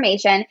personal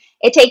information.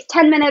 It takes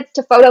 10 minutes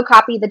to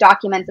photocopy the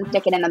documents and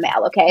stick it in the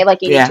mail, okay?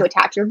 Like you need to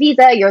attach your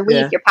visa, your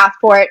lease, your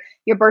passport,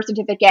 your birth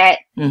certificate,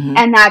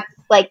 and that's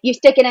like you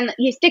stick it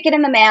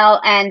in the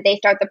mail and they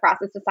start the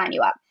process to sign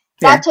you up.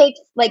 That takes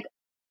like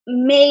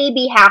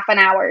maybe half an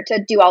hour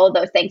to do all of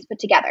those things put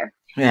together.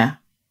 Yeah.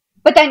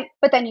 But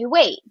then you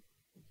wait.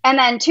 And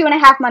then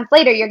 2.5 months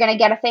later, you're going to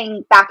get a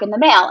thing back in the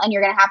mail and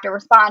you're going to have to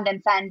respond and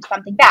send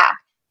something back.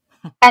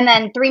 And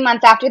then 3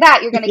 months after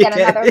that, you're going to get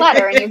another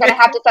letter and you're going to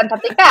have to send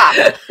something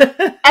back.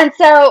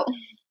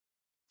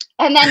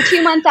 And then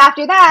 2 months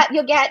after that,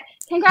 you'll get,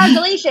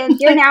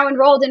 congratulations, you're now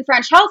enrolled in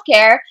French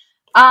healthcare.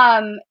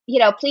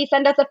 Please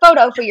send us a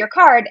photo for your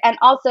card. And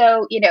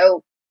also,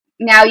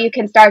 now you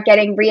can start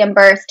getting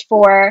reimbursed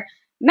for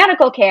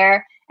medical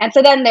care. And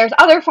so then there's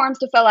other forms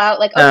to fill out,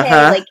 like,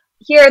 okay, like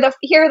here are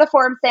the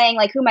forms saying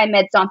like who my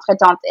médecin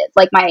traitant is,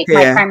 like my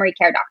primary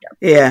care doctor.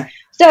 Yeah.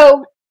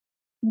 So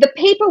the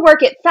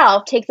paperwork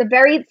itself takes a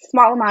very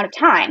small amount of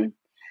time,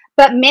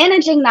 but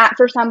managing that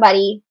for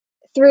somebody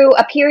through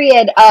a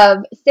period of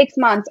 6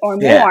 months or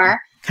more,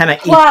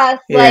 plus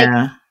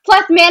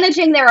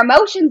managing their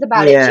emotions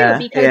about it too,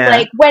 because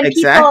like when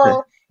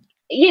people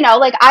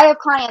like I have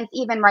clients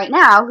even right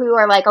now who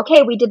are like,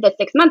 okay, we did this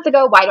 6 months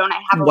ago. Why don't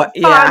I have a response?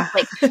 Yeah.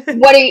 Like,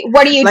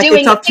 what are you like doing?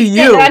 It's up to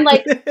you. And I'm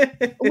like,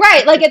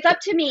 right. Like, it's up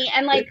to me.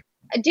 And like,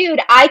 dude,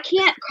 I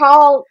can't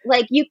call,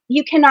 like,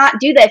 you cannot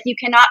do this. You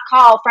cannot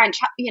call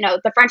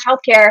the French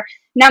healthcare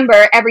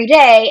number every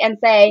day and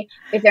say,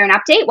 is there an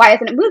update? Why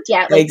hasn't it moved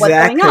yet? Like,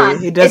 exactly. What's going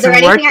on? It doesn't Is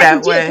there work anything that I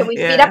can way. do? Can we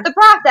speed up the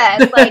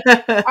process? Like,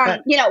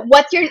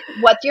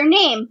 what's your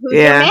name? Who's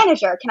your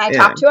manager? Can I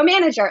talk to a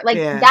manager? Like,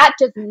 that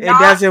does not it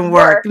doesn't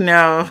work,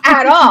 no.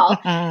 at all.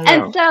 No.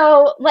 And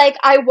so, like,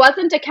 I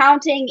wasn't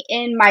accounting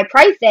in my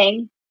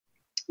pricing,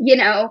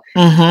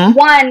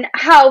 one,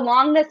 how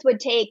long this would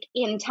take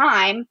in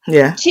time.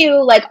 Yeah.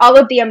 Two, like, all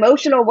of the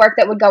emotional work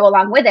that would go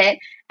along with it.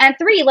 And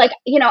three, like,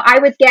 I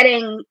was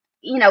getting,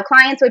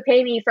 clients would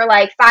pay me for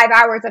like 5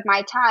 hours of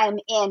my time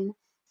in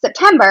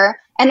September.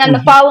 And then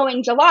the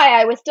following July,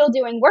 I was still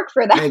doing work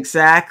for them.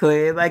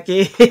 Exactly. Like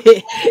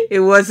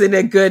it wasn't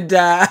a good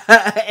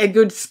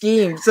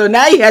scheme. So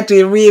now you had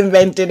to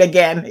reinvent it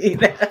again.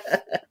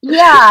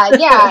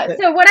 Yeah.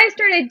 So what I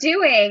started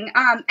doing,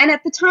 and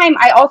at the time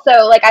I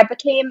also, like, I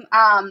became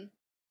an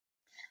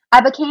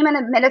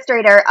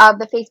administrator of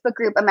the Facebook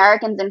group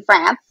Americans in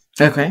France.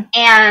 Okay.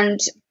 And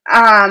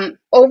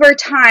over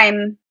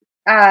time,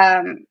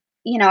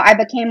 I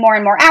became more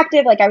and more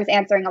active. Like, I was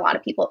answering a lot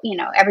of people,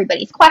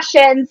 everybody's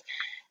questions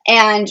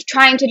and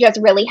trying to just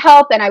really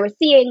help. And I was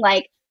seeing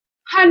like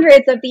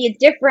hundreds of these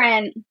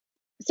different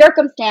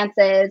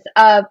circumstances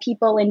of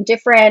people in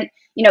different,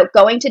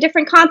 going to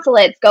different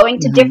consulates, going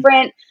to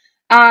different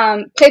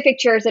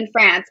prefectures in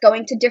France,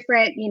 going to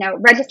different,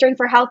 registering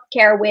for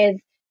healthcare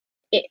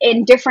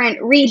in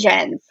different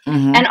regions,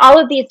 and all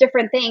of these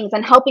different things,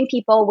 and helping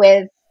people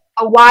with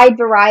a wide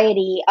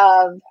variety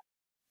of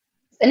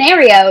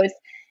scenarios,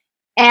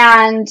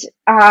 and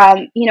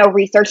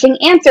researching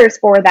answers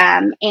for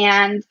them,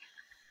 and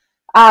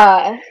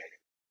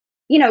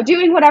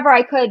doing whatever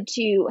I could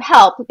to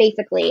help,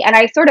 basically. And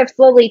I sort of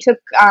slowly took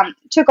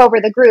over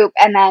the group,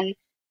 and then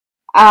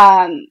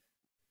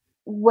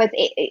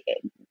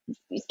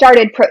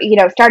started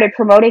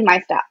promoting my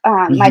stuff,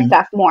 my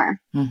stuff more.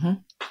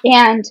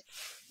 And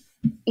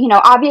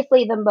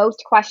obviously the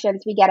most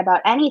questions we get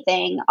about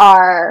anything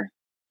are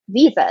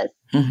visas.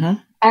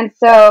 And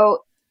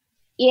so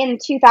in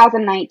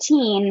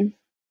 2019,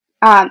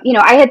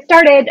 I had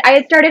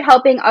started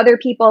helping other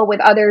people with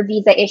other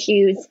visa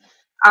issues.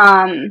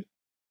 I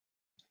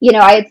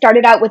had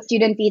started out with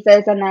student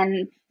visas, and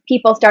then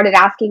people started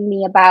asking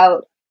me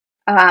about,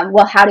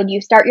 well, how did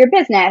you start your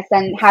business,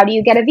 and how do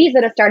you get a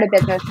visa to start a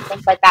business, and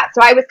things like that.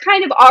 So I was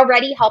kind of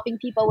already helping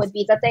people with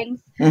visa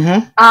things.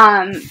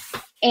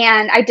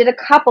 And I did a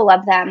couple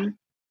of them.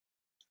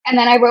 And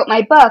then I wrote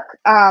my book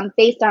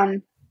based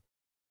on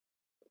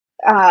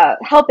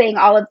helping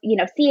all of,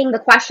 seeing the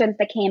questions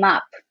that came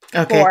up.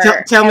 Okay,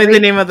 tell me the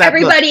name of that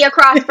everybody book.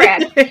 Across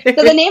France.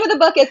 So the name of the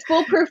book is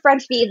Foolproof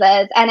French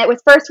Visas, and it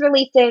was first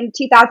released in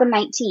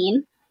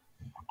 2019.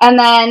 And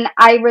then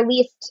I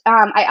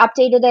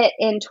updated it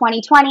in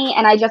 2020,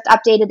 and I just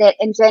updated it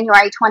in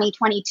January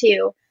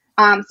 2022.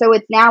 So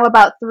it's now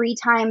about 3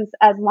 times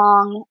as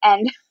long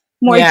and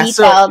more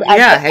detailed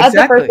as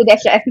the first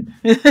edition.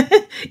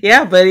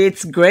 Yeah, but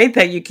it's great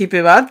that you keep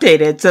it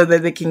updated so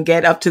that they can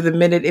get up to the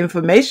minute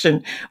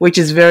information, which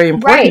is very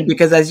important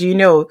because, as you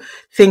know,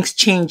 things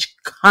change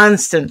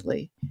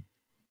constantly.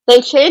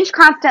 They change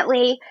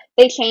constantly.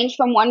 They change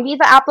from one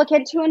visa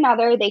applicant to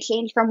another. They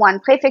change from one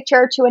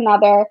prefecture to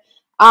another.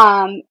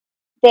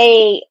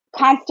 They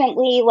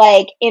constantly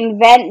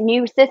invent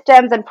new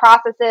systems and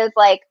processes,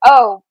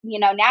 now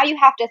you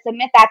have to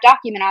submit that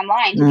document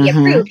online to be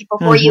approved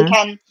before you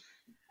can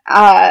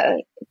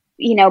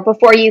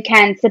before you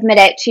can submit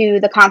it to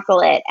the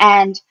consulate,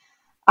 and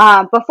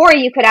before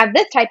you could have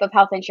this type of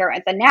health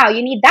insurance, and now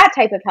you need that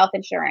type of health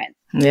insurance.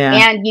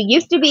 And you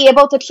used to be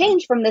able to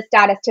change from this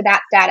status to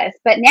that status,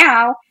 but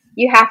now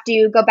you have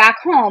to go back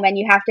home and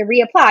you have to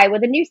reapply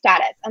with a new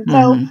status. And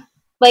so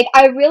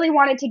I really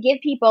wanted to give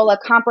people a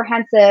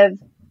comprehensive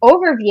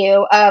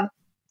overview of,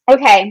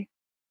 okay,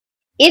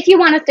 if you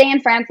want to stay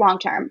in France long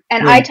term,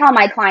 and I tell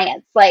my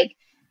clients,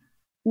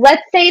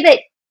 let's say that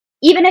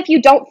even if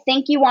you don't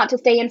think you want to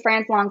stay in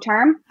France long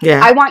term,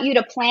 I want you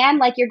to plan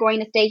like you're going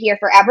to stay here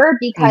forever,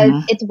 because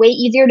it's way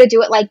easier to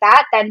do it like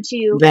that than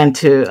to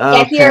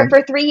get here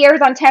for 3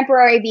 years on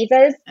temporary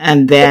visas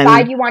and then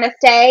decide you want to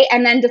stay,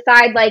 and then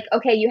decide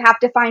okay, you have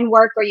to find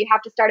work, or you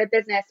have to start a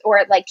business,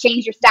 or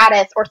change your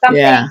status or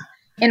something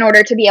in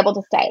order to be able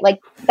to stay.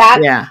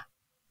 That's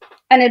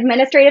an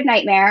administrative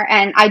nightmare,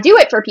 and I do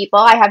it for people.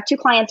 I have 2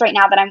 clients right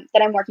now that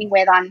I'm working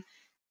with on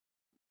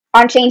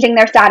changing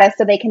their status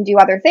so they can do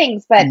other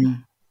things, but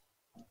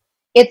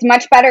it's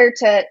much better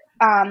to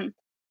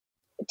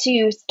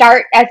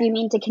start as you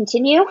mean to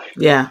continue.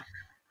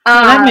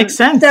 That makes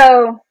sense.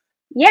 So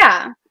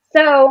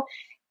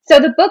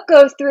the book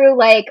goes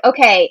through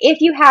okay,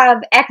 if you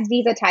have X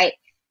visa type,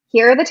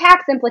 here are the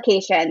tax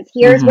implications.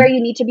 Here's where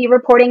you need to be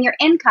reporting your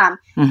income.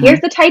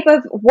 Here's the type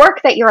of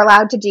work that you're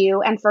allowed to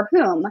do and for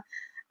whom.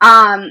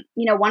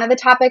 One of the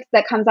topics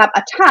that comes up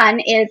a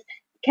ton is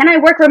can I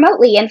work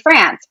remotely in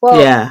France? Well,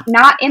 Yeah.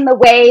 not in the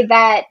way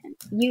that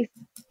you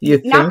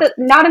Think?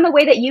 not in the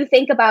way that you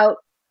think about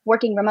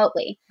working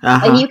remotely.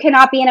 Like, Uh-huh. you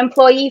cannot be an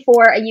employee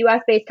for a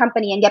US based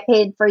company and get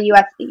paid for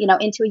US,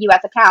 into a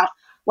US account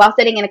while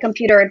sitting in a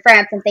computer in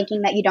France and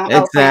thinking that you don't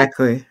owe France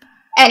Exactly.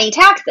 any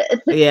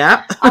taxes.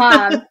 Yeah.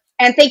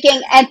 And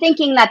thinking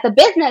that the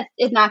business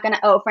is not going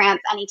to owe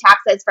France any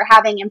taxes for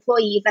having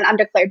employees and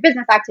undeclared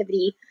business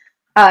activity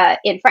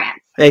in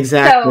France. So,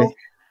 Exactly.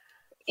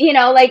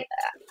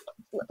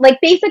 like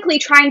basically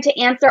trying to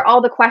answer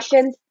all the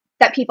questions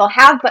that people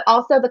have, but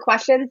also the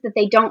questions that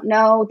they don't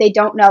know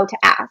to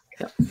ask.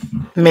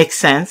 Makes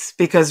sense,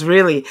 because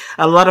really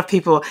a lot of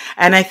people,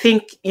 and I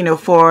think,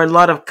 for a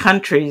lot of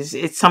countries,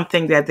 it's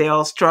something that they're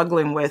all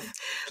struggling with,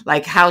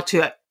 like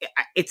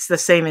it's the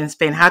same in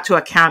Spain, how to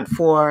account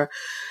for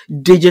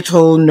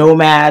digital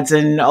nomads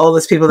and all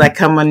those people that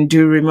come and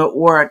do remote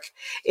work.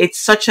 It's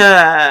such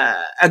a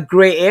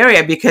gray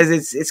area, because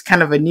it's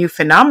kind of a new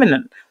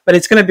phenomenon, but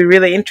it's going to be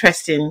really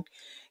interesting,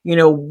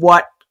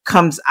 what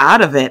comes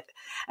out of it.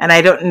 And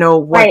I don't know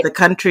what Right. the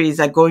countries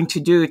are going to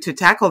do to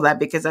tackle that,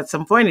 because at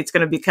some point it's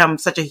going to become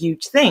such a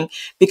huge thing,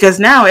 because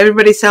now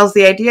everybody sells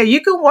the idea you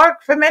can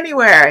work from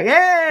anywhere.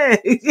 Yay.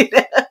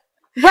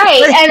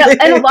 Right.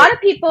 And a lot of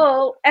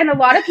people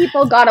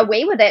got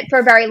away with it for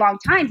a very long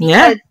time,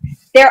 Yeah. because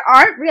there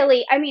aren't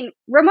really,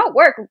 remote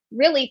work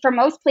really for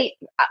most places.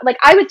 Like,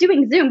 I was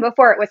doing Zoom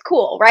before it was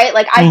cool, right?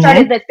 Like, I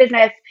started this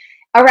business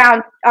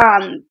around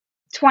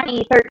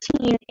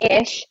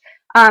 2013-ish.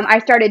 I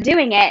started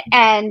doing it,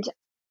 and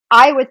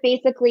I was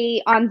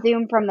basically on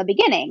Zoom from the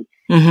beginning.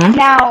 Mm-hmm.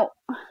 Now,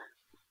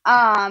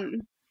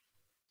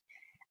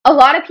 a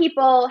lot of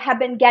people have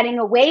been getting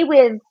away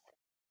with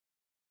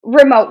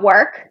remote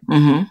work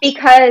Mm-hmm.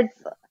 because,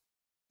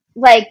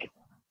 like,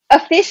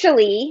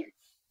 officially,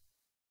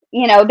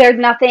 there's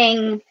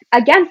nothing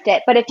against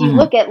it. But if you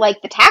look at,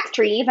 like, the tax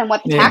treaties and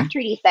what the tax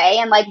treaties say,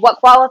 and, like, what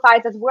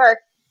qualifies as work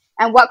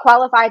and what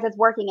qualifies as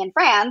working in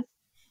France,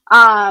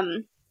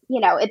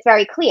 it's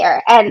very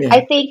clear. And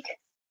I think,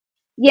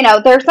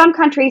 there are some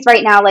countries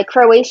right now, like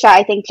Croatia,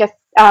 I think, just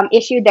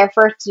issued their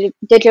first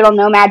digital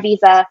nomad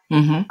visa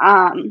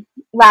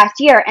last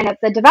year. And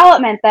it's a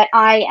development that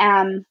I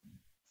am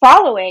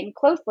following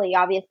closely,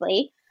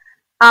 obviously.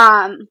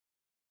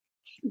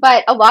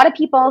 But a lot of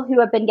people who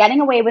have been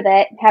getting away with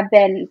it have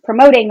been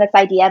promoting this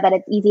idea that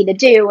it's easy to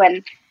do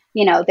and,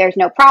 there's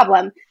no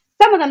problem.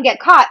 Some of them get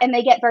caught and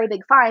they get very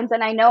big fines.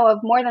 And I know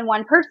of more than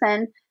one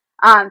person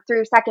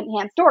through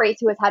secondhand stories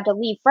who has had to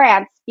leave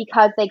France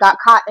because they got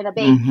caught in a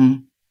big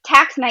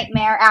tax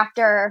nightmare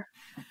after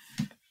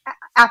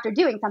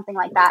doing something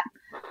like that.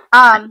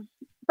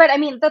 But I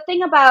mean, the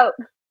thing about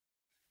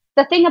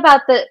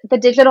the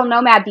digital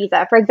nomad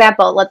visa, for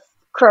example, let's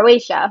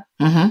Croatia.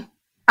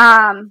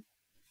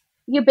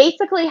 You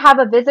basically have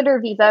a visitor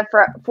visa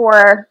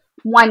for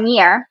 1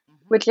 year,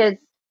 which is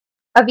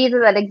a visa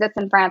that exists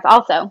in France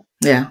also.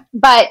 Yeah.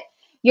 But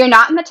you're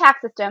not in the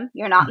tax system.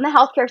 You're not in the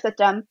healthcare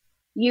system.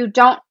 You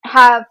don't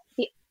have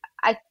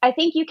I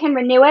think you can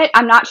renew it.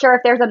 I'm not sure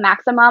if there's a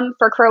maximum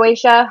for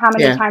Croatia, how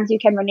many times you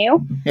can renew.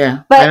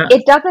 Yeah. But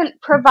it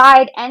doesn't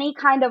provide any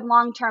kind of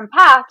long-term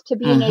path to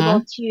being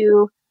able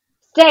to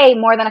stay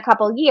more than a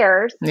couple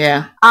years.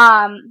 Yeah.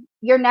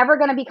 You're never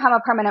going to become a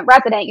permanent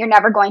resident. You're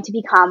never going to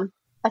become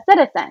a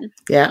citizen.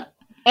 Yeah.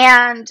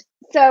 And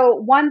so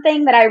one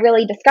thing that I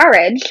really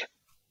discourage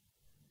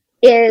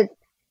is,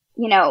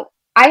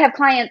 I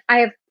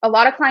have a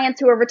lot of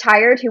clients who are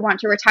retired, who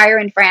want to retire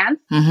in France,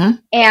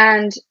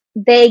 and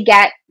they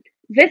get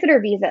visitor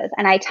visas.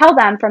 And I tell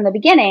them from the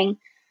beginning,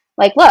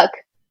 like, look,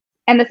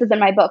 and this is in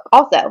my book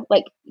also,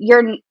 like,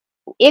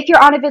 if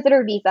you're on a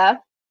visitor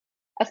visa,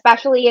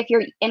 especially if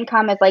your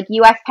income is like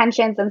U.S.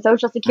 pensions and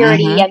Social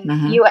Security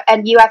and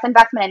U.S.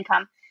 investment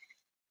income,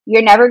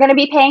 you're never going to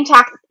be paying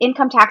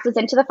income taxes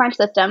into the French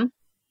system.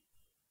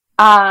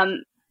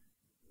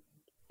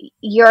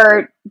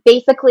 You're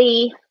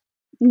basically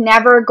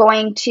never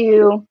going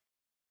to,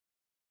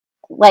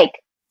 like,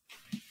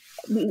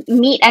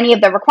 meet any of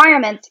the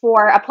requirements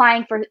for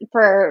applying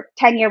for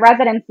 10-year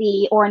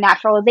residency or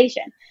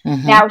naturalization.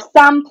 Now,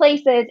 some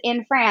places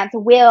in France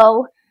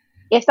will,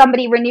 if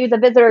somebody renews a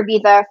visitor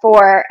visa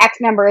for X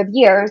number of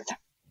years,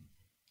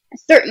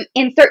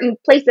 in certain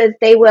places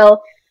they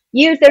will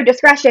use their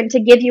discretion to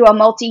give you a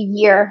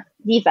multi-year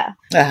visa.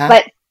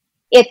 But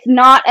it's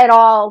not at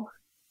all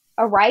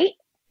a right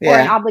or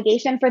an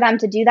obligation for them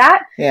to do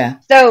that. Yeah.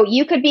 So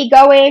you could be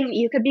going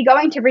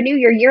to renew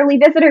your yearly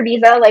visitor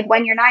visa, like,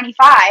 when you're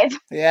 95.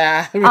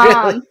 Yeah,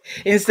 really.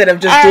 Instead of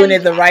just doing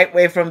it the right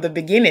way from the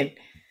beginning.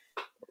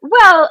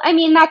 Well, I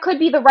mean, that could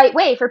be the right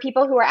way for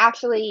people who are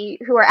actually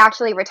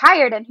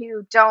retired and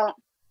who don't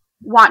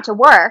want to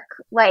work.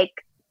 Like,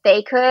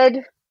 they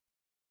could,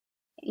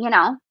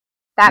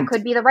 that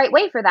could be the right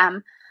way for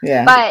them.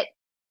 Yeah. But,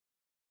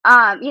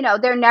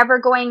 they're never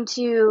going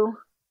to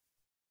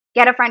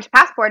get a French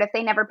passport if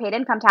they never paid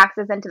income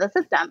taxes into the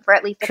system for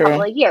at least a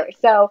couple of years.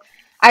 So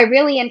I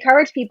really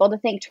encourage people to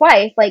think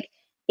twice. Like,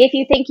 if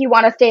you think you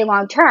want to stay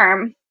long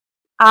term,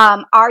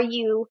 are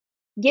you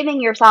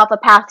giving yourself a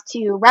path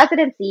to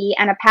residency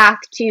and a path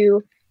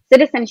to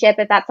citizenship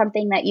if that's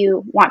something that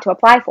you want to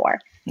apply for.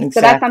 Exactly.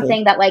 So that's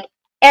something that like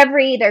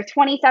there's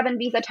 27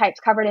 visa types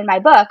covered in my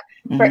book.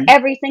 For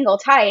every single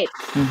type,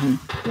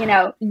 you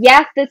know,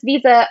 yes, this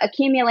visa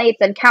accumulates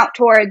and count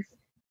towards,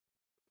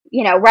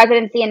 you know,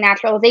 residency and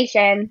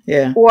naturalization,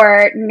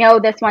 or no,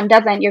 this one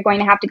doesn't. You're going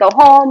to have to go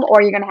home,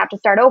 or you're going to have to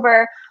start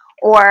over,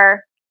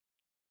 or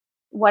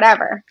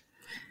whatever.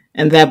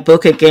 And that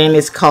book again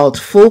is called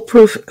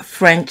Foolproof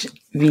French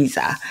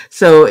Visa.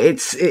 So it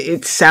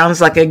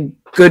sounds like a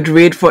good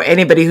read for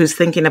anybody who's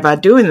thinking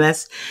about doing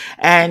this.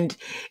 And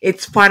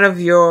it's part of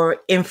your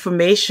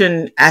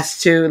information as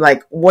to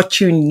like what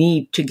you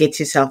need to get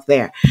yourself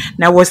there.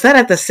 Now, was that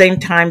at the same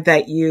time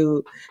that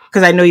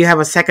because I know you have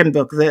a second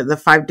book,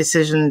 the 5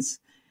 decisions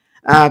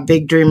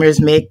big dreamers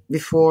make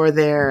before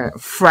their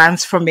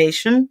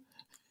Franceformation?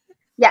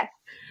 Yes.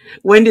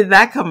 When did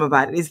that come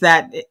about? Was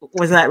that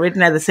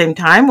written at the same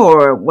time,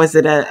 or was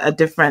it a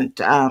different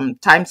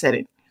time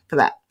setting for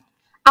that?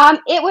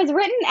 It was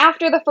written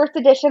after the first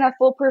edition of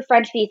Foolproof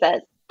French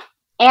Visas,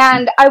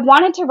 and I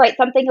wanted to write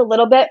something a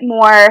little bit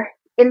more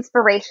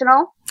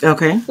inspirational.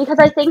 Okay. Because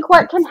I think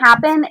what can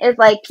happen is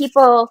like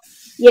people,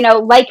 you know,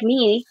 like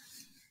me,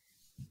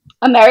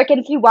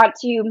 Americans who want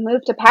to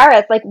move to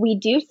Paris, like we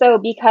do so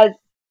because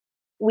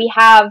we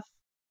have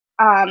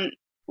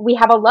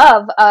a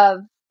love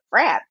of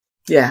France.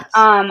 Yeah.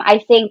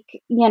 I think,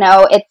 you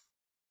know, it's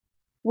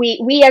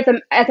we as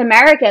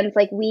Americans,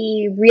 like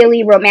we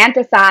really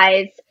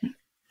romanticize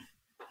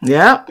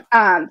France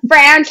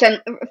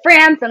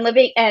and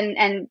living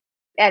and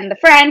the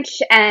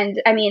French,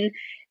 and I mean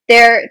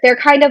they're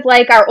kind of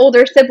like our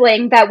older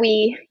sibling that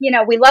we, you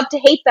know, we love to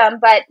hate them,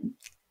 but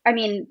I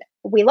mean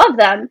we love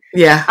them.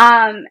 Yeah.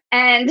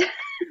 And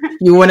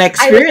you want to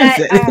experience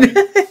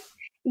it.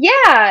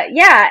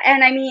 Yeah,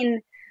 and I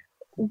mean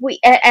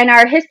and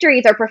our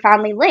histories are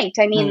profoundly linked.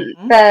 I mean,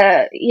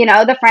 the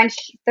United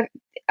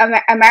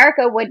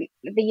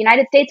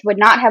States would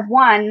not have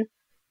won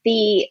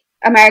the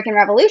American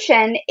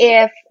Revolution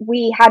if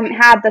we hadn't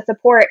had the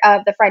support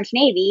of the French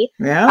Navy,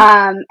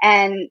 and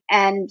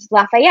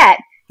Lafayette.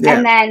 Yeah.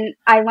 And then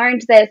I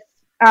learned this.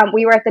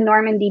 We were at the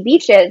Normandy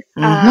beaches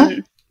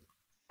a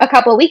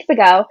couple of weeks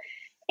ago,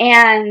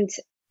 and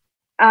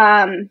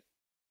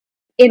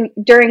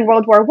during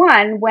World War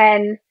I,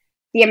 when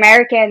the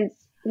Americans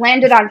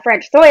landed on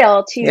French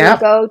soil to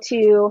go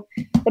to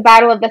the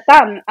Battle of the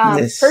Somme,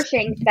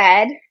 Pershing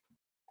said,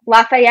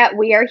 "Lafayette,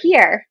 we are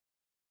here."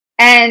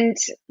 And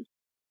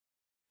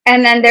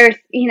then there's,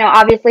 you know,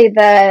 obviously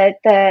the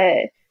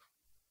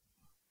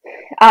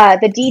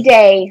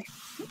D-Day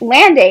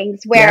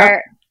landings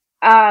where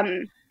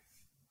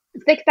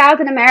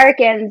 6,000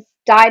 Americans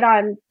died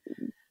on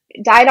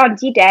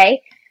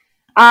D-Day,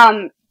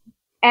 and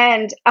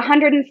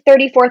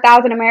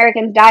 134,000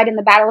 Americans died in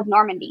the Battle of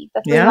Normandy,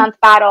 the 3-month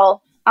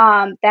battle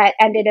that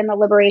ended in the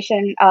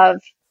liberation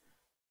of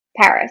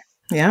Paris.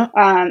 Yeah.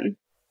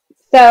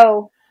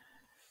 So,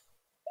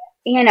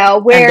 you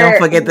know, and don't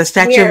forget the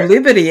Statue of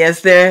Liberty as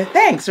their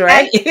thanks,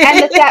 right?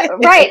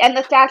 and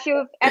the Statue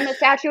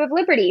of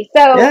Liberty.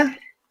 So,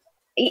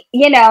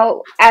 you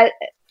know,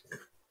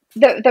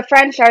 the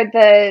French are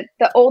the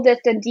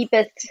oldest and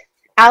deepest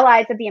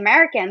allies of the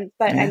Americans,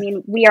 but I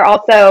mean, we are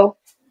also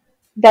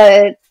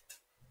the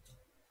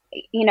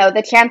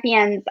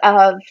champions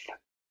of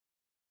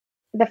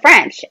the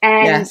French,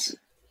 and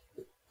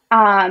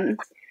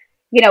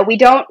you know, we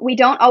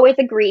don't always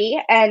agree,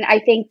 and I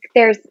think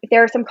there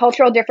are some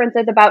cultural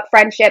differences about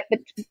friendship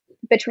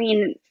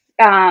between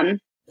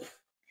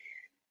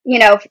you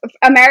know,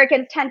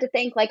 Americans tend to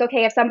think like,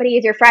 okay, if somebody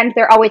is your friend,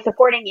 they're always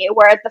supporting you,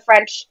 whereas the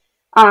French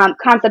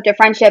concept of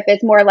friendship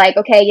is more like,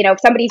 okay, you know, if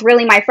somebody's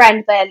really my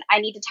friend, then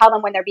I need to tell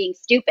them when they're being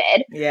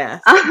stupid.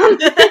 Yeah.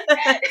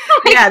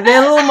 Yeah,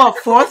 they're a little more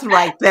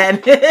forthright then.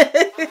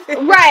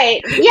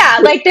 Right. Yeah,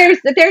 like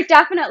there's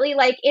definitely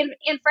like in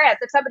France,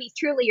 if somebody's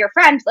truly your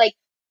friend, like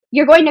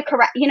you're going to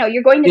correct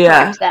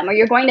them, or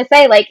you're going to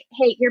say like,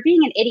 hey, you're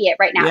being an idiot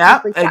right now. Yeah,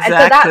 exactly. And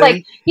so that,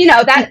 like, you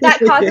know, that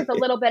causes a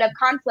little bit of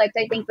conflict,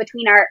 I think,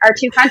 between our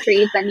two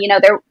countries. And, you know,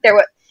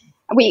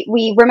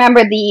 we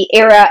remember the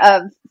era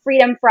of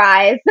freedom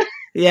fries.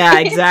 Yeah,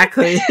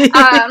 exactly.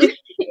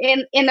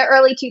 In the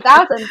early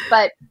 2000s,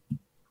 but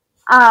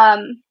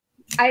I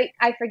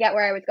forget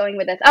where I was going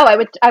with this. Oh, I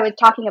was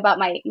talking about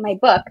my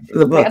book,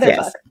 my other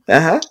book.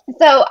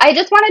 So I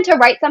just wanted to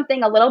write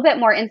something a little bit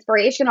more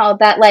inspirational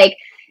that, like,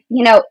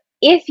 you know,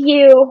 if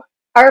you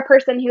are a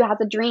person who has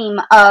a dream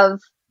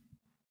of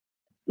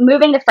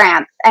moving to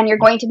France and you're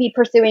going to be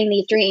pursuing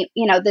this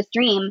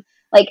dream,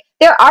 like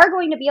there are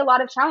going to be a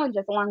lot of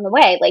challenges along the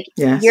way. Like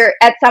you're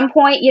at some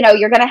point, you know,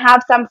 you're going to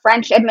have some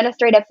French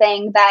administrative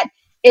thing that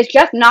is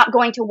just not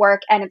going to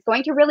work, and it's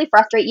going to really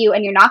frustrate you,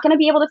 and you're not going to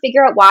be able to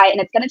figure out why, and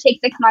it's going to take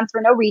 6 months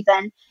for no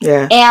reason.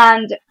 Yeah.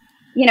 And,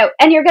 you know,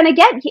 and you're going to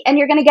get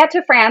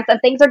to France,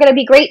 and things are going to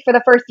be great for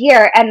the first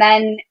year, and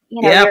then,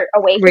 you know,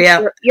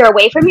 you're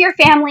away from your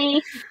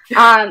family.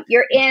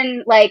 You're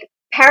in like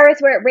Paris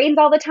where it rains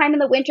all the time in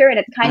the winter and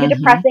it's kind of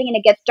Mm-hmm. depressing and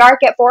it gets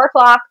dark at 4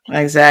 o'clock.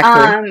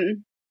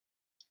 Exactly.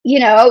 You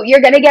know,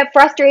 you're going to get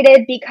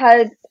frustrated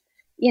because,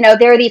 you know,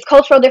 there are these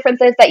cultural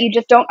differences that you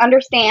just don't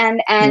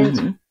understand, and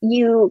Mm-hmm.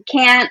 you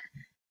can't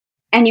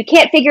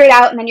figure it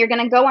out. And then you're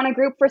going to go on a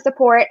group for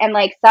support, and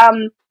like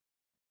some,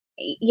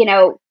 you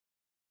know,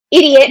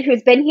 idiot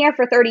who's been here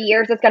for 30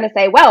 years is going to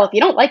say, well, if you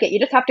don't like it, you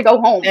just have to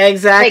go home.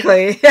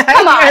 Exactly. Like,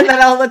 come I hear on.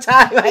 that all the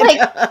time. Like,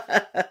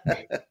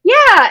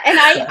 yeah. And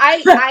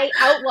I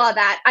outlaw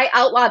that. I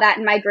outlaw that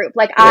in my group.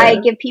 Like, Yeah. I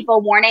give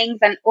people warnings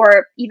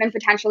or even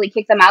potentially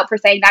kick them out for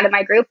saying that in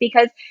my group,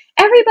 because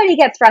everybody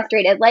gets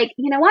frustrated. Like,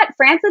 you know what?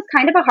 France is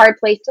kind of a hard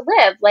place to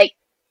live. Like,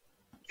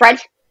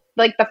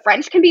 the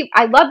French can be,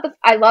 I love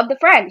the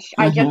French.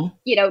 Mm-hmm. I just,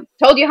 you know,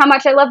 told you how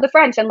much I love the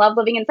French and love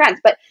living in France,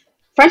 but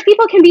French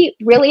people can be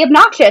really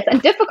obnoxious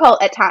and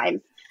difficult at times.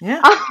 Yeah.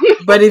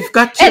 But you've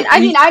got to, and I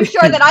mean, I'm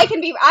sure that I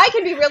can be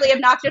really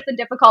obnoxious and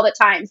difficult at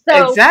times.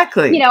 So,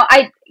 exactly.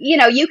 you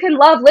know, you can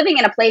love living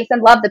in a place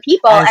and love the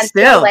people and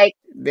still like,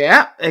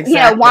 yeah, exactly. You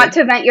know, want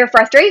to vent your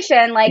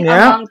frustration, like,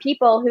 among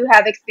people who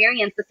have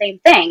experienced the same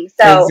thing.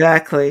 So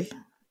exactly.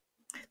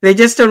 They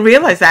just don't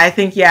realize that. I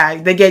think,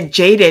 they get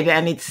jaded,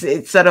 and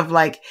it's sort of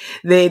like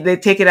they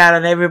take it out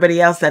on everybody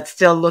else that's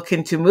still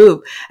looking to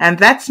move. And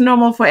that's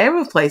normal for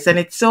every place. And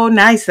it's so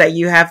nice that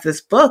you have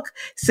this book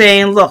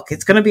saying, look,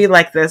 it's going to be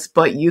like this,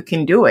 but you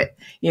can do it.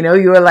 You know,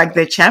 you are like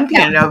the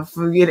champion of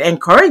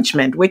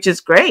encouragement, which is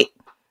great.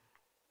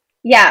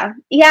 Yeah.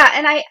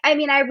 And I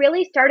mean, I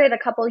really started a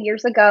couple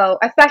years ago,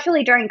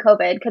 especially during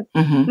COVID, because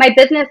my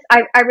business,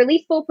 I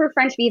released foolproof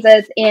French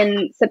visas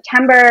in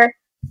September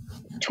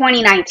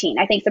 2019.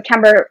 I think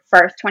September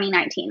 1st,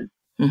 2019.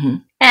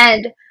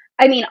 And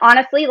I mean,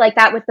 honestly, like,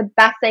 that was the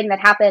best thing that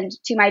happened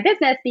to my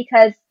business,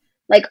 because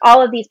like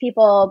all of these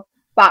people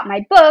bought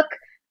my book.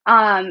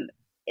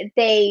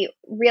 They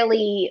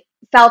really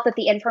felt that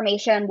the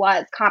information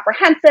was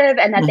comprehensive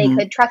and that they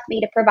could trust me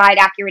to provide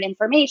accurate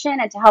information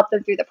and to help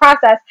them through the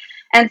process.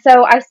 And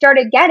so I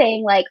started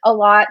getting like a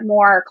lot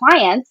more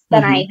clients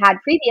than I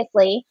had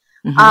previously,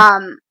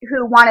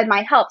 who wanted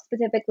my help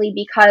specifically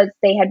because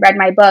they had read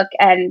my book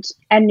and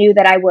knew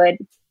that I would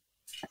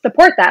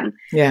support them.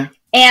 Yeah.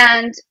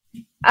 And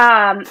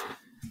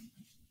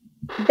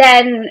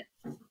then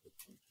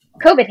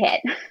COVID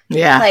hit.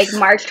 Yeah. Like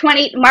March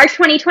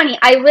 2020.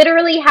 I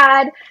literally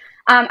had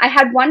I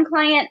had one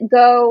client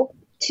go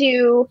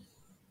to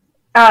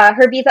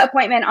her visa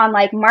appointment on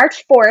like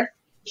March 4th.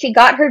 She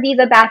got her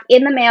visa back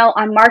in the mail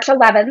on March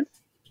 11th,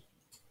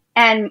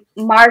 and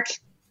March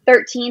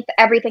 13th,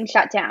 everything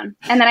shut down.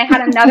 And then I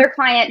had another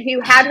client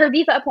who had her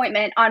visa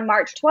appointment on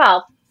March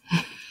 12th,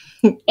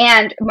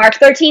 and March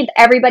 13th,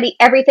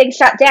 everything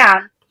shut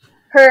down.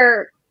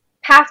 Her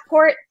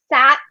passport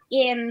sat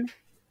in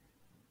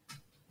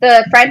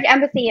the French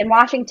embassy in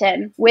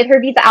Washington with her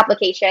visa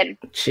application.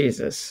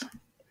 Jesus.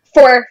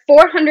 For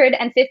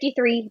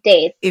 453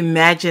 days.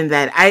 Imagine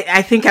that.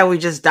 I think I would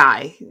just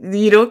die,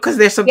 you know, because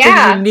there's something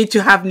you need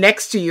to have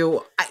next to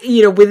you,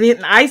 you know,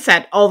 within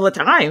eyesight all the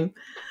time.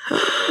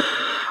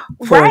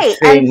 Right.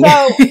 And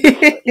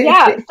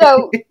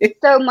so,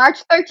 so March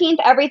 13th,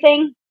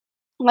 everything,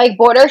 like,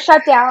 borders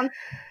shut down.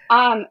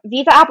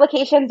 Visa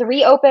applications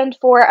reopened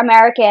for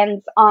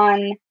Americans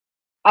on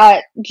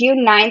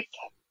June 9th,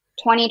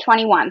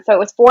 2021. So it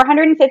was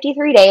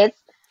 453 days.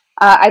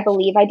 I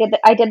believe I did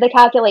the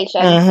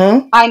calculation.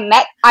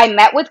 I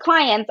met with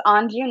clients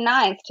on June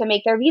 9th to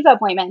make their visa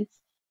appointments.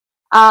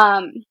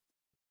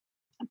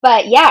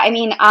 But yeah, I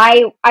mean,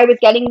 I was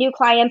getting new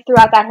clients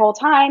throughout that whole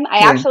time. I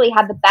actually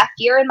had the best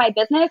year in my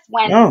business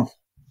when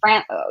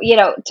France, you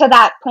know, to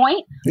that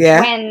point,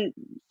 when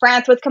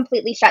France was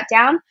completely shut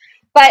down.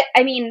 But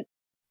I mean,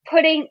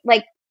 putting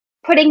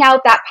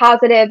out that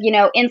positive, you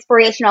know,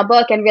 inspirational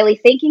book and really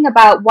thinking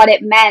about what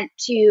it meant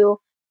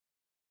to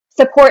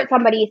support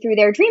somebody through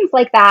their dreams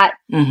like that,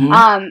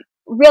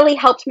 really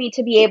helped me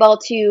to be able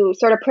to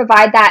sort of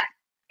provide that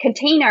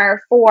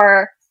container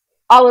for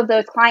all of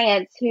those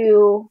clients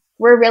who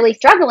were really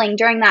struggling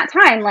during that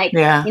time. Like, you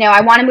know,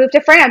 I want to move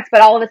to France,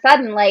 but all of a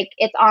sudden, like,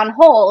 it's on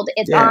hold.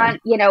 It's on,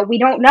 you know, we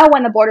don't know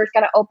when the border's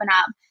going to open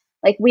up.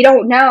 Like, we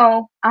don't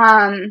know.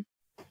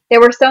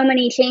 There were so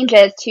many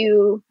changes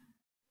to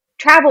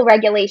travel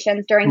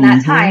regulations during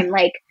that time.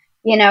 Like,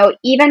 you know,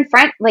 even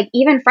French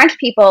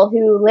people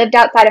who lived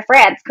outside of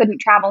France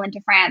couldn't travel into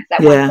France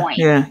at one point.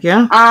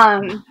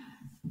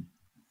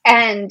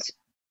 And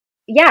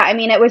yeah, I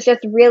mean, it was just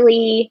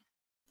really,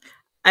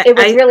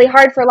 really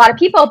hard for a lot of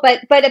people,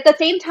 but at the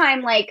same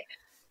time, like,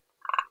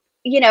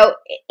 you know,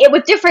 it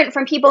was different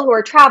from people who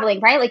are traveling,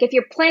 right? Like, if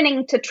you're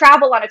planning to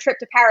travel on a trip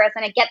to Paris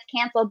and it gets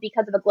canceled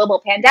because of a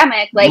global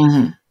pandemic, like,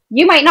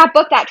 you might not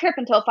book that trip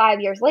until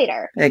 5 years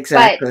later.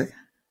 Exactly.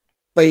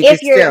 But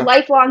if your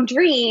lifelong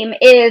dream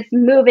is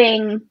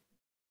moving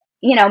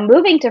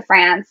to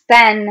France,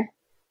 then,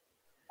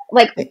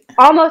 like,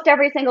 almost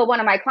every single one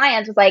of my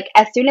clients was like,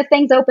 as soon as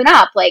things open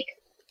up, like,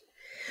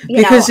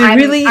 you know,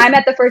 I'm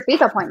at the first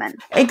visa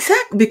appointment.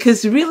 Exactly.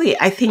 Because really,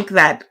 I think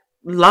that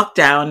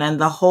lockdown and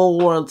the whole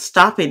world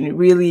stopping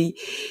really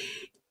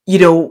you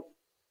know,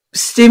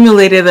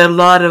 stimulated a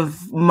lot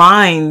of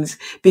minds,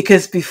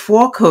 because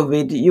before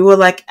COVID, you were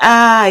like,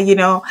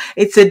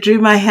 it's a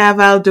dream I have.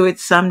 I'll do it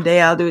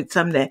someday. I'll do it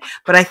someday.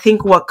 But I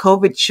think what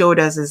COVID showed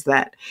us is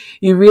that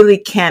you really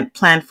can't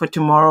plan for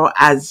tomorrow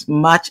as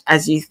much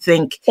as you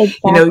think.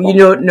 Exactly. You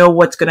don't know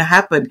what's going to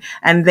happen.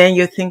 And then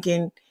you're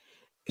thinking,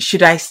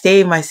 should I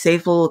stay in my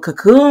safe little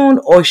cocoon,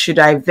 or should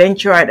I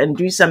venture out and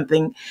do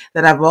something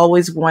that I've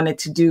always wanted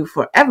to do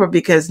forever?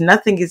 Because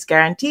nothing is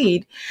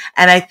guaranteed.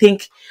 And I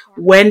think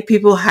when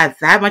people have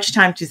that much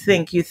time to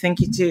think, you think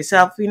to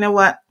yourself, you know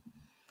what?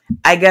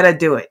 I gotta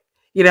do it,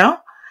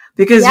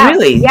 because Yeah,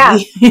 really, yeah.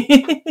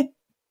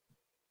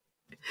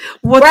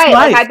 what's Right.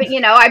 Like life?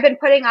 I've been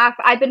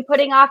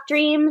putting off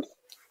dreams.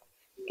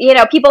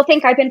 People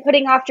think I've been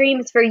putting off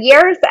dreams for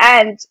years,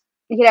 and,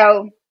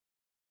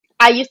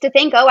 I used to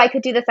think, oh, I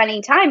could do this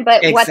anytime.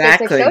 But what this has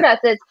showed Exactly. us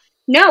is,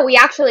 no, we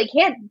actually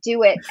can't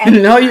do it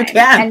No, you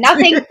anytime,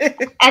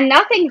 can't. and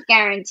nothing's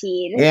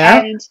guaranteed. Yeah.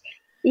 And,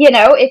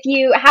 if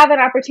you have an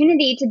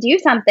opportunity to do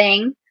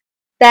something,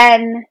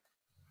 then,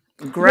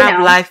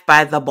 Grab life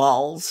by the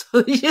balls.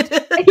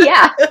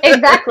 yeah,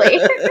 exactly.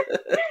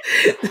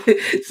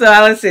 So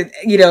Allison,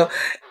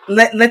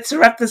 let's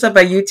wrap this up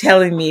by you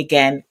telling me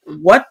again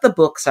what the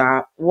books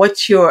are,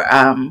 what your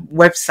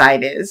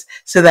website is,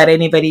 so that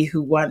anybody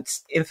who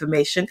wants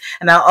information,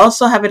 and I'll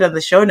also have it on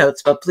the show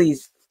notes, but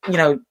please,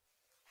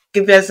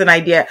 give us an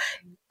idea,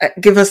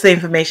 give us the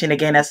information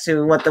again as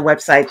to what the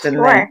website's and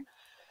Sure. then.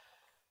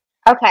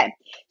 Okay.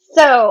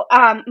 So,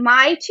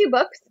 my two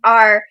books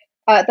are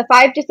The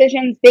 5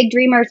 Decisions Big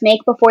Dreamers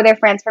Make Before Their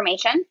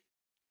Franceformation.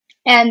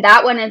 And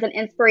that one is an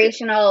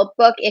inspirational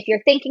book if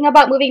you're thinking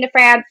about moving to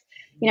France.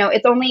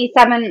 It's only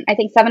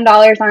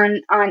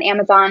 $7 on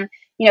Amazon.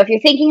 If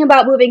you're thinking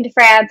about moving to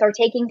France or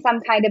taking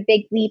some kind of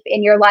big leap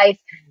in your life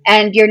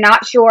and you're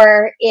not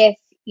sure if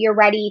you're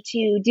ready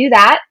to do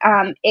that,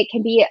 it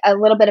can be a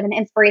little bit of an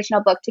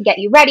inspirational book to get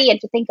you ready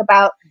and to think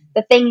about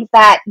the things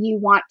that you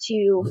want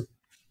to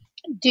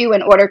do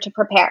in order to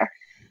prepare.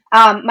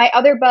 My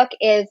other book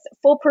is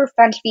Foolproof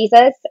French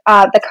Visas.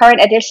 The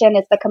current edition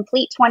is the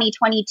Complete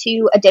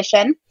 2022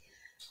 edition,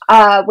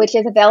 which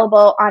is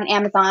available on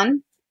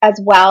Amazon as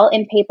well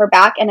in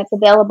paperback, and it's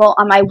available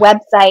on my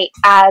website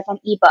as an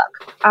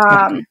ebook.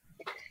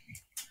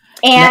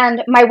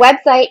 And my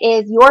website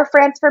is Your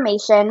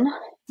Franceformation,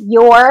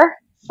 Your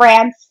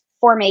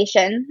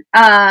Franceformation,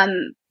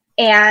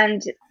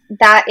 and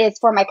that is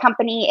for my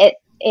company.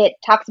 It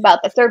talks about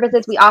the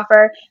services we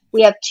offer.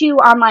 We have 2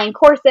 online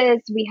courses.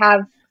 We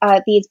have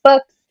these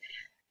books.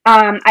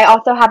 I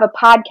also have a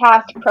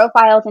podcast,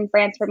 Profiles in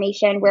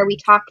Franceformation, where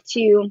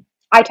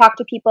I talk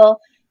to people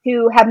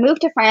who have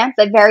moved to France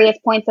at various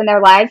points in their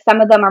lives.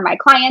 Some of them are my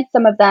clients.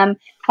 Some of them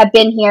have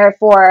been here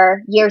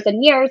for years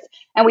and years.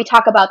 And we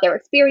talk about their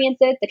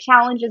experiences, the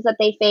challenges that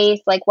they face,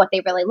 like what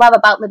they really love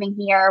about living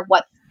here,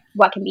 what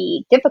can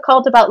be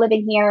difficult about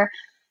living here,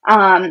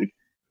 and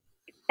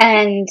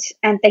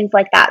things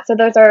like that. So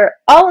those are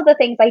all of the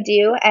things I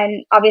do.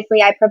 And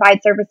obviously I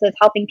provide services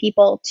helping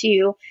people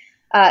to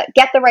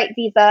get the right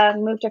visa,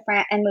 move to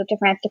France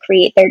to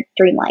create their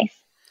dream life.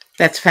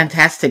 That's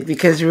fantastic,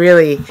 because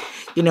really,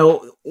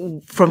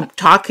 from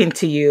talking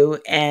to you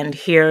and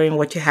hearing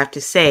what you have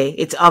to say,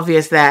 it's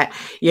obvious that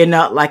you're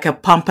not like a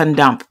pump and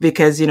dump,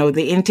 because,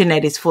 the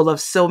internet is full of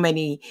so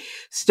many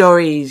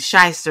stories,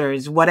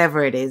 shysters,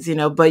 whatever it is,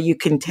 but you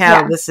can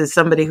tell this is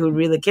somebody who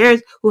really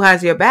cares, who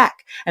has your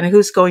back, and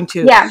who's going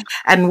to. Yeah.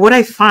 And what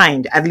I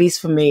find, at least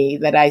for me,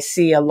 that I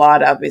see a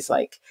lot of is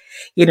like,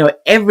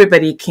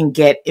 everybody can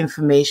get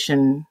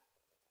information,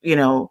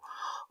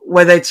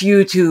 whether it's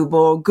YouTube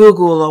or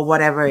Google or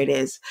whatever it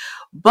is.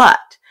 But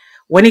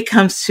when it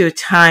comes to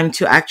time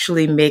to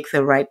actually make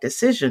the right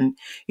decision,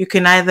 you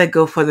can either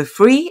go for the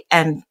free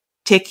and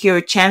take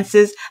your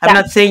chances. I'm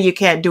not saying you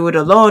can't do it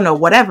alone or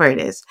whatever it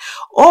is,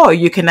 or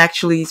you can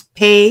actually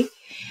pay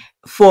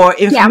for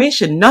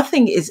information.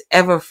 Nothing is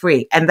ever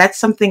free. And that's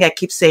something I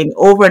keep saying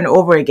over and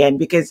over again,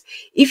 because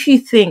if you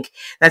think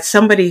that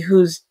somebody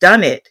who's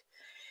done it,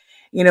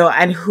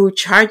 and who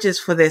charges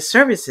for their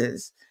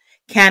services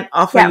can't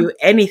offer you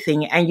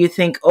anything, and you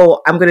think,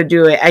 oh, I'm going to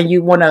do it, and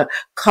you want to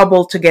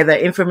cobble together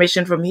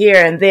information from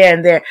here and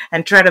there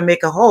and try to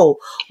make a whole,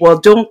 well,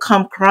 don't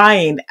come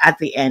crying at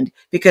the end,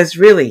 because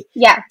really,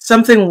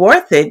 something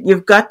worth it,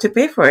 you've got to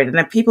pay for it.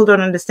 And people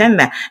don't understand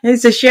that. And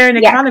it's a sharing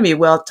economy.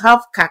 Well,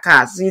 tough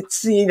cacas.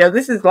 It's,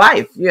 this is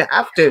life. You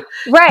have to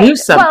do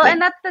something. Well,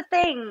 and that's the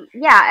thing.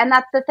 Yeah, and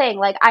that's the thing.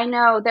 Like, I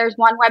know there's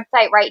one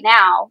website right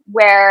now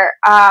where,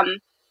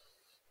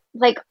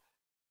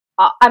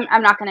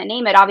 I'm not going to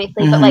name it,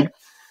 obviously, but like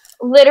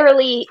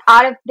literally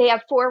they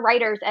have 4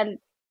 writers and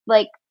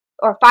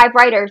or 5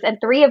 writers, and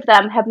 3 of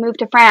them have moved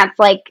to France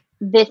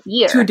this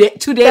year. 2 days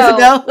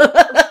ago.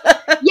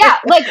 Yeah,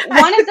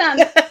 one of them,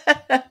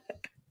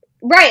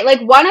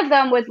 right? One of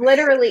them was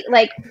literally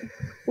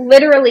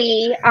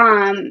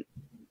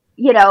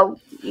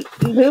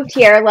moved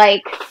here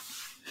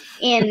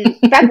in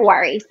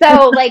February.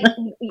 So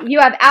you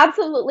have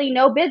absolutely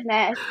no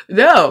business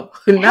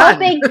helping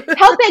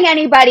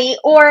anybody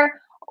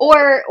or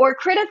or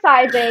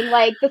criticizing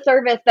like the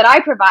service that I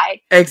provide.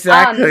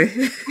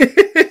 Exactly.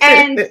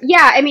 And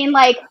yeah, I mean,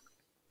 like,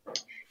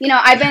 you know,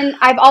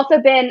 I've also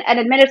been an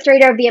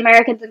administrator of the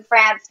Americans in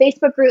France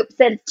Facebook group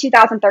since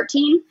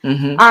 2013.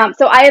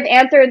 So I have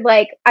answered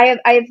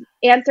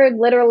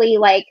literally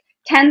like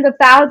tens of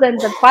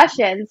thousands of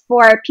questions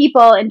for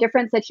people in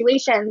different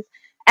situations,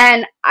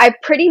 and I've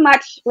pretty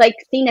much like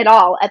seen it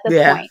all at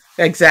this point.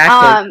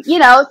 Exactly. You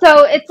know,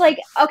 so it's like,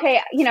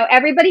 okay, you know,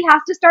 everybody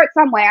has to start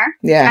somewhere,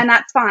 and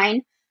that's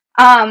fine.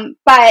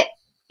 But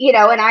you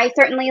know, and I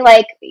certainly,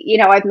 like, you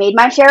know, I've made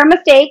my share of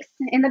mistakes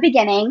in the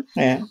beginning.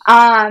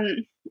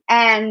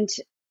 And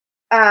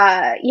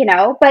you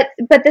know, but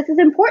this is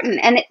important,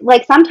 and it,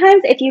 like,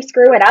 sometimes if you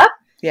screw it up,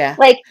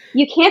 like,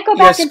 you can't go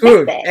back and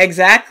fix it.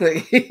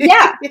 Exactly.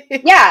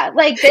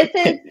 Like, this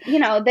is, you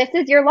know, this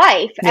is your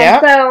life.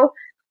 And so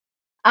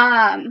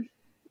I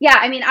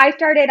mean, I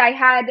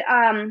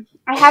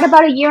had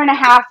about a year and a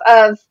half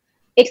of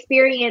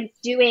experience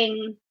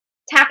doing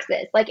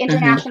taxes, like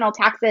international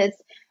taxes,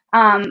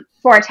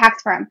 for a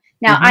tax firm.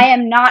 Now, I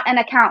am not an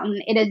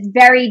accountant. It is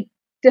very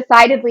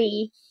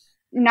decidedly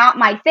not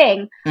my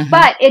thing,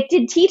 but it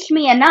did teach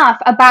me enough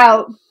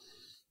about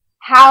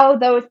how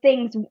those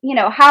things, you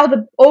know, how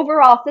the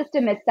overall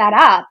system is set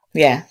up.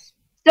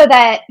 So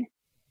that,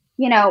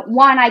 you know,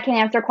 one, I can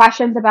answer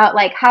questions about,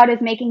 like, how does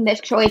making this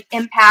choice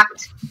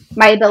impact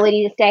my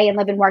ability to stay and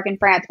live and work in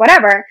France,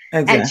 whatever.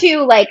 And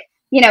two, like,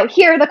 you know,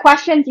 here are the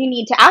questions you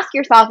need to ask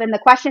yourself and the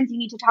questions you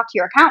need to talk to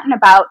your accountant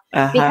about,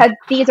 because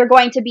these are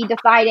going to be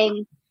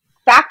deciding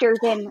factors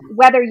in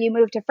whether you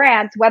move to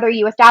France, whether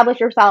you establish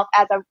yourself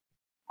as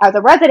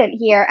a resident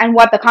here, and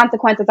what the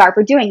consequences are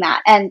for doing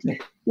that. And,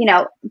 you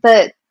know,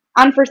 the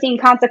unforeseen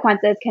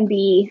consequences can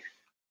be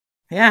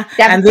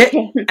and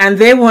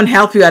they won't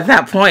help you at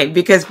that point,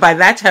 because by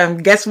that time,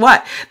 guess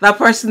what? That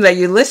person that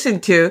you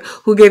listened to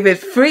who gave it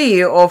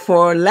free or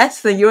for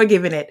less than you're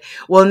giving it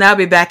will now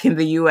be back in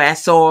the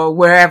US or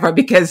wherever,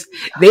 because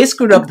they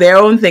screwed up their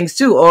own things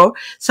too. Or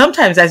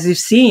sometimes, as you've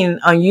seen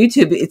on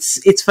YouTube,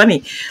 it's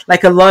funny.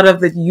 Like, a lot of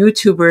the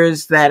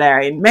YouTubers that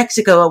are in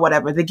Mexico or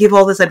whatever, they give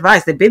all this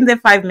advice. They've been there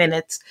 5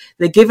 minutes.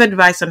 They give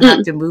advice on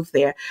how to move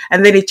there.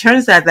 And then it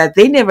turns out that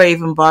they never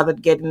even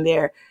bothered getting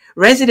their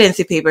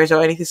residency papers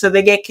or anything, so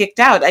they get kicked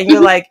out. And you're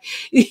like,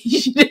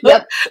 you know,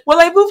 well,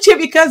 I moved here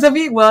because of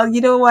you. Well, you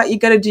know what, you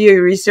got to do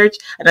your research,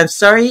 and I'm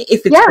sorry,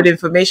 if it's good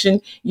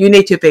information, you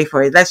need to pay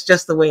for it. That's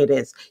just the way it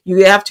is.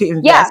 You have to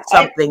invest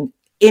something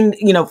in,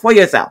 you know, for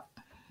yourself.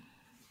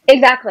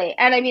 Exactly.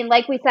 And I mean,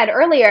 like we said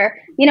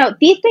earlier, you know,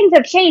 these things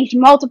have changed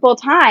multiple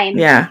times.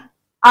 You know,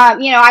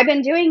 I've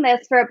been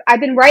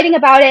writing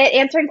about it,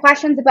 answering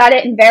questions about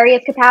it in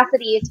various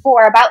capacities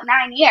for about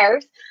 9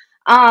 years.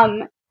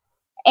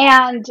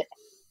 And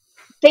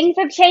things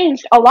have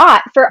changed a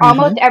lot for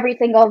almost every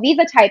single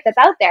visa type that's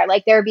out there.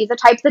 Like, there are visa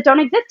types that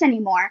don't exist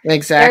anymore. There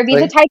are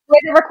visa types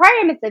where the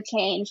requirements have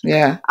changed.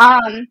 You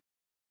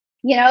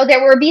know,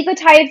 there were visa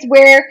types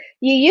where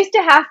you used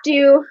to have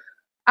to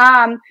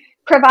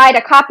provide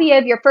a copy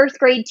of your first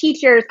grade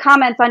teacher's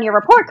comments on your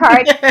report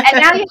card,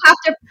 and now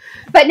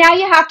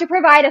you have to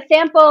provide a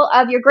sample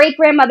of your great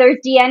grandmother's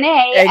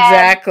DNA.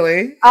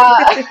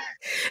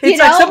 It's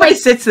like somebody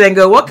sits there and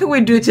go, what can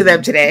we do to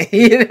them today?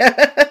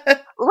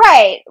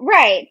 Right.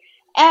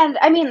 And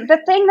I mean, the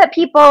thing that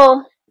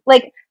people,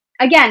 like,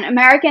 again,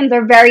 Americans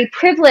are very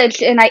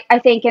privileged, and I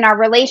think in our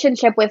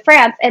relationship with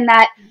France, in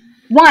that,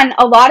 one,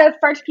 a lot of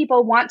French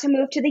people want to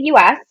move to the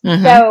US.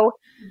 So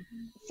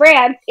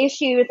France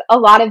issues a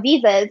lot of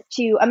visas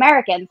to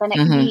Americans, and it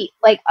can be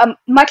like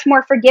much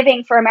more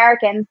forgiving for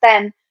Americans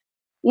than,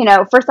 you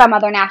know, for some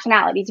other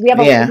nationalities. We have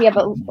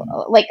a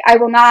like, I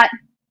will not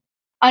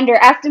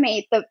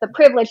underestimate the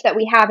privilege that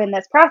we have in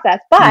this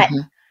process, but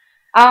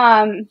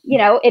you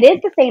know, it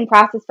is the same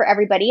process for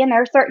everybody, and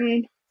there are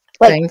certain,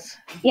 like, things,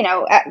 you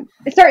know,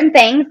 certain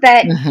things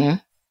that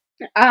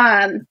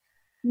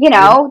you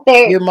know,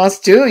 you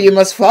must do, you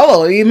must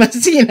follow, you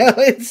must, you know,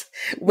 it's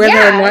whether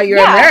or not you're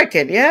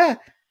American.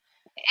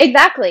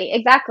 Exactly.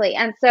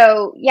 And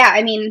so,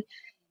 I mean,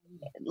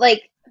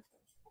 like,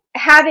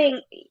 having,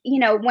 you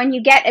know, when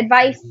you get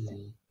advice,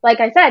 like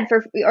I said,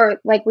 or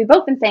like we've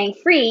both been saying,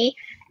 free,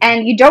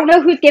 and you don't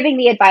know who's giving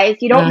the advice,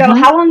 you don't know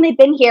how long they've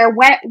been here,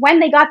 when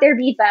they got their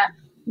visa,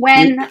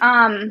 when,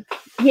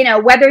 you know,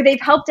 whether they've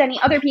helped any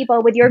other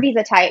people with your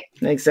visa type.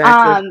 You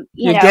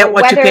get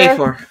what you pay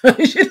for.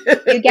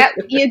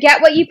 you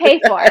get what you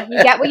pay for.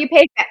 You get what you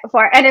pay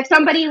for. And if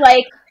somebody,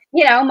 like,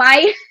 you know,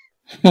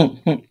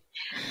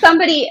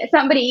 somebody,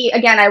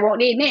 again, I won't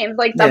name names,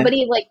 like,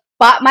 somebody like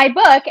bought my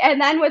book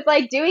and then was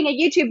like doing a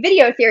YouTube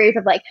video series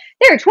of, like,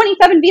 there are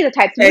 27 visa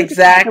types.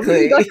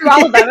 Exactly. Go through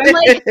all of them. I'm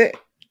like,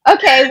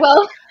 okay,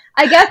 well,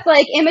 I guess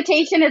like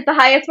imitation is the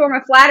highest form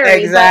of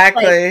flattery, but like,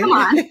 come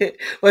on. Exactly.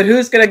 But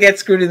who's going to get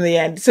screwed in the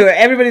end? So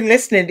everybody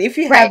listening, if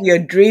you have Right. your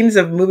dreams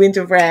of moving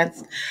to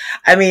France,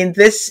 I mean,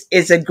 this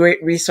is a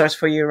great resource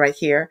for you right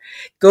here.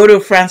 Go to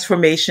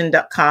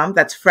franceformation.com.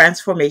 That's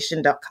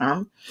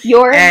franceformation.com.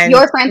 And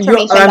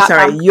I'm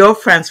sorry, Yourtransformation.com.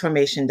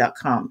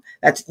 yourtransformation.com.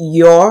 That's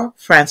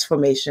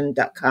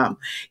yourtransformation.com.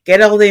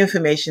 Get all the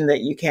information that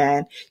you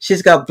can.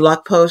 She's got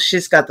blog posts.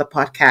 She's got the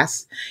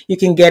podcast. You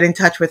can get in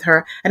touch with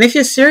her. And if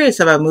you're serious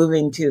about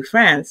moving to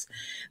France,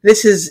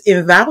 this is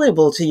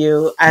invaluable to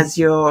you as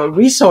your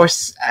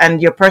resource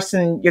and your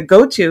person, your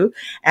go-to,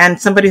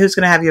 and somebody who's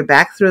going to have your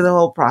back through the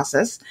whole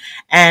process.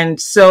 And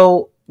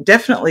so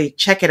definitely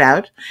check it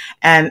out.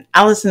 And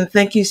Allison,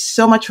 thank you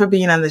so much for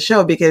being on the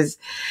show, because,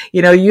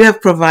 you know, you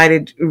have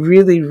provided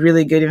really,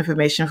 really good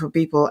information for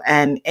people,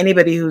 and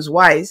anybody who's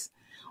wise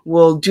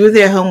will do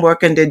their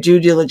homework and their due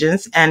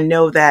diligence and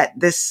know that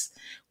this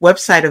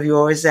website of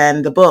yours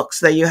and the books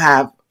that you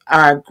have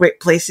are great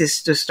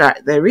places to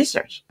start their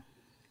research.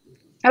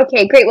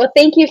 Okay, great. Well,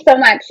 thank you so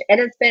much. It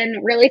has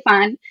been really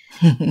fun.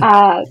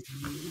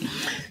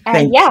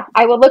 And yeah,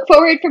 I will look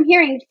forward from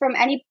hearing from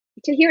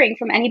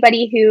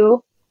anybody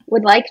who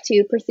would like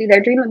to pursue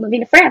their dream of moving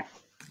to France.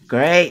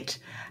 Great.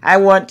 I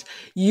want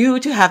you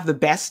to have the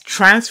best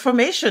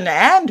transformation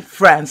and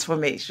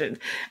Franceformation.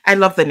 I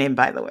love the name,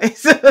 by the way.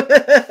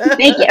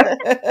 Thank you.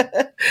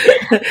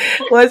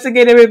 Once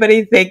again,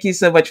 everybody, thank you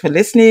so much for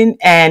listening,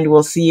 and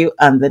we'll see you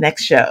on the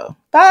next show.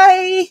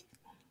 Bye.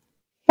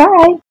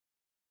 Bye.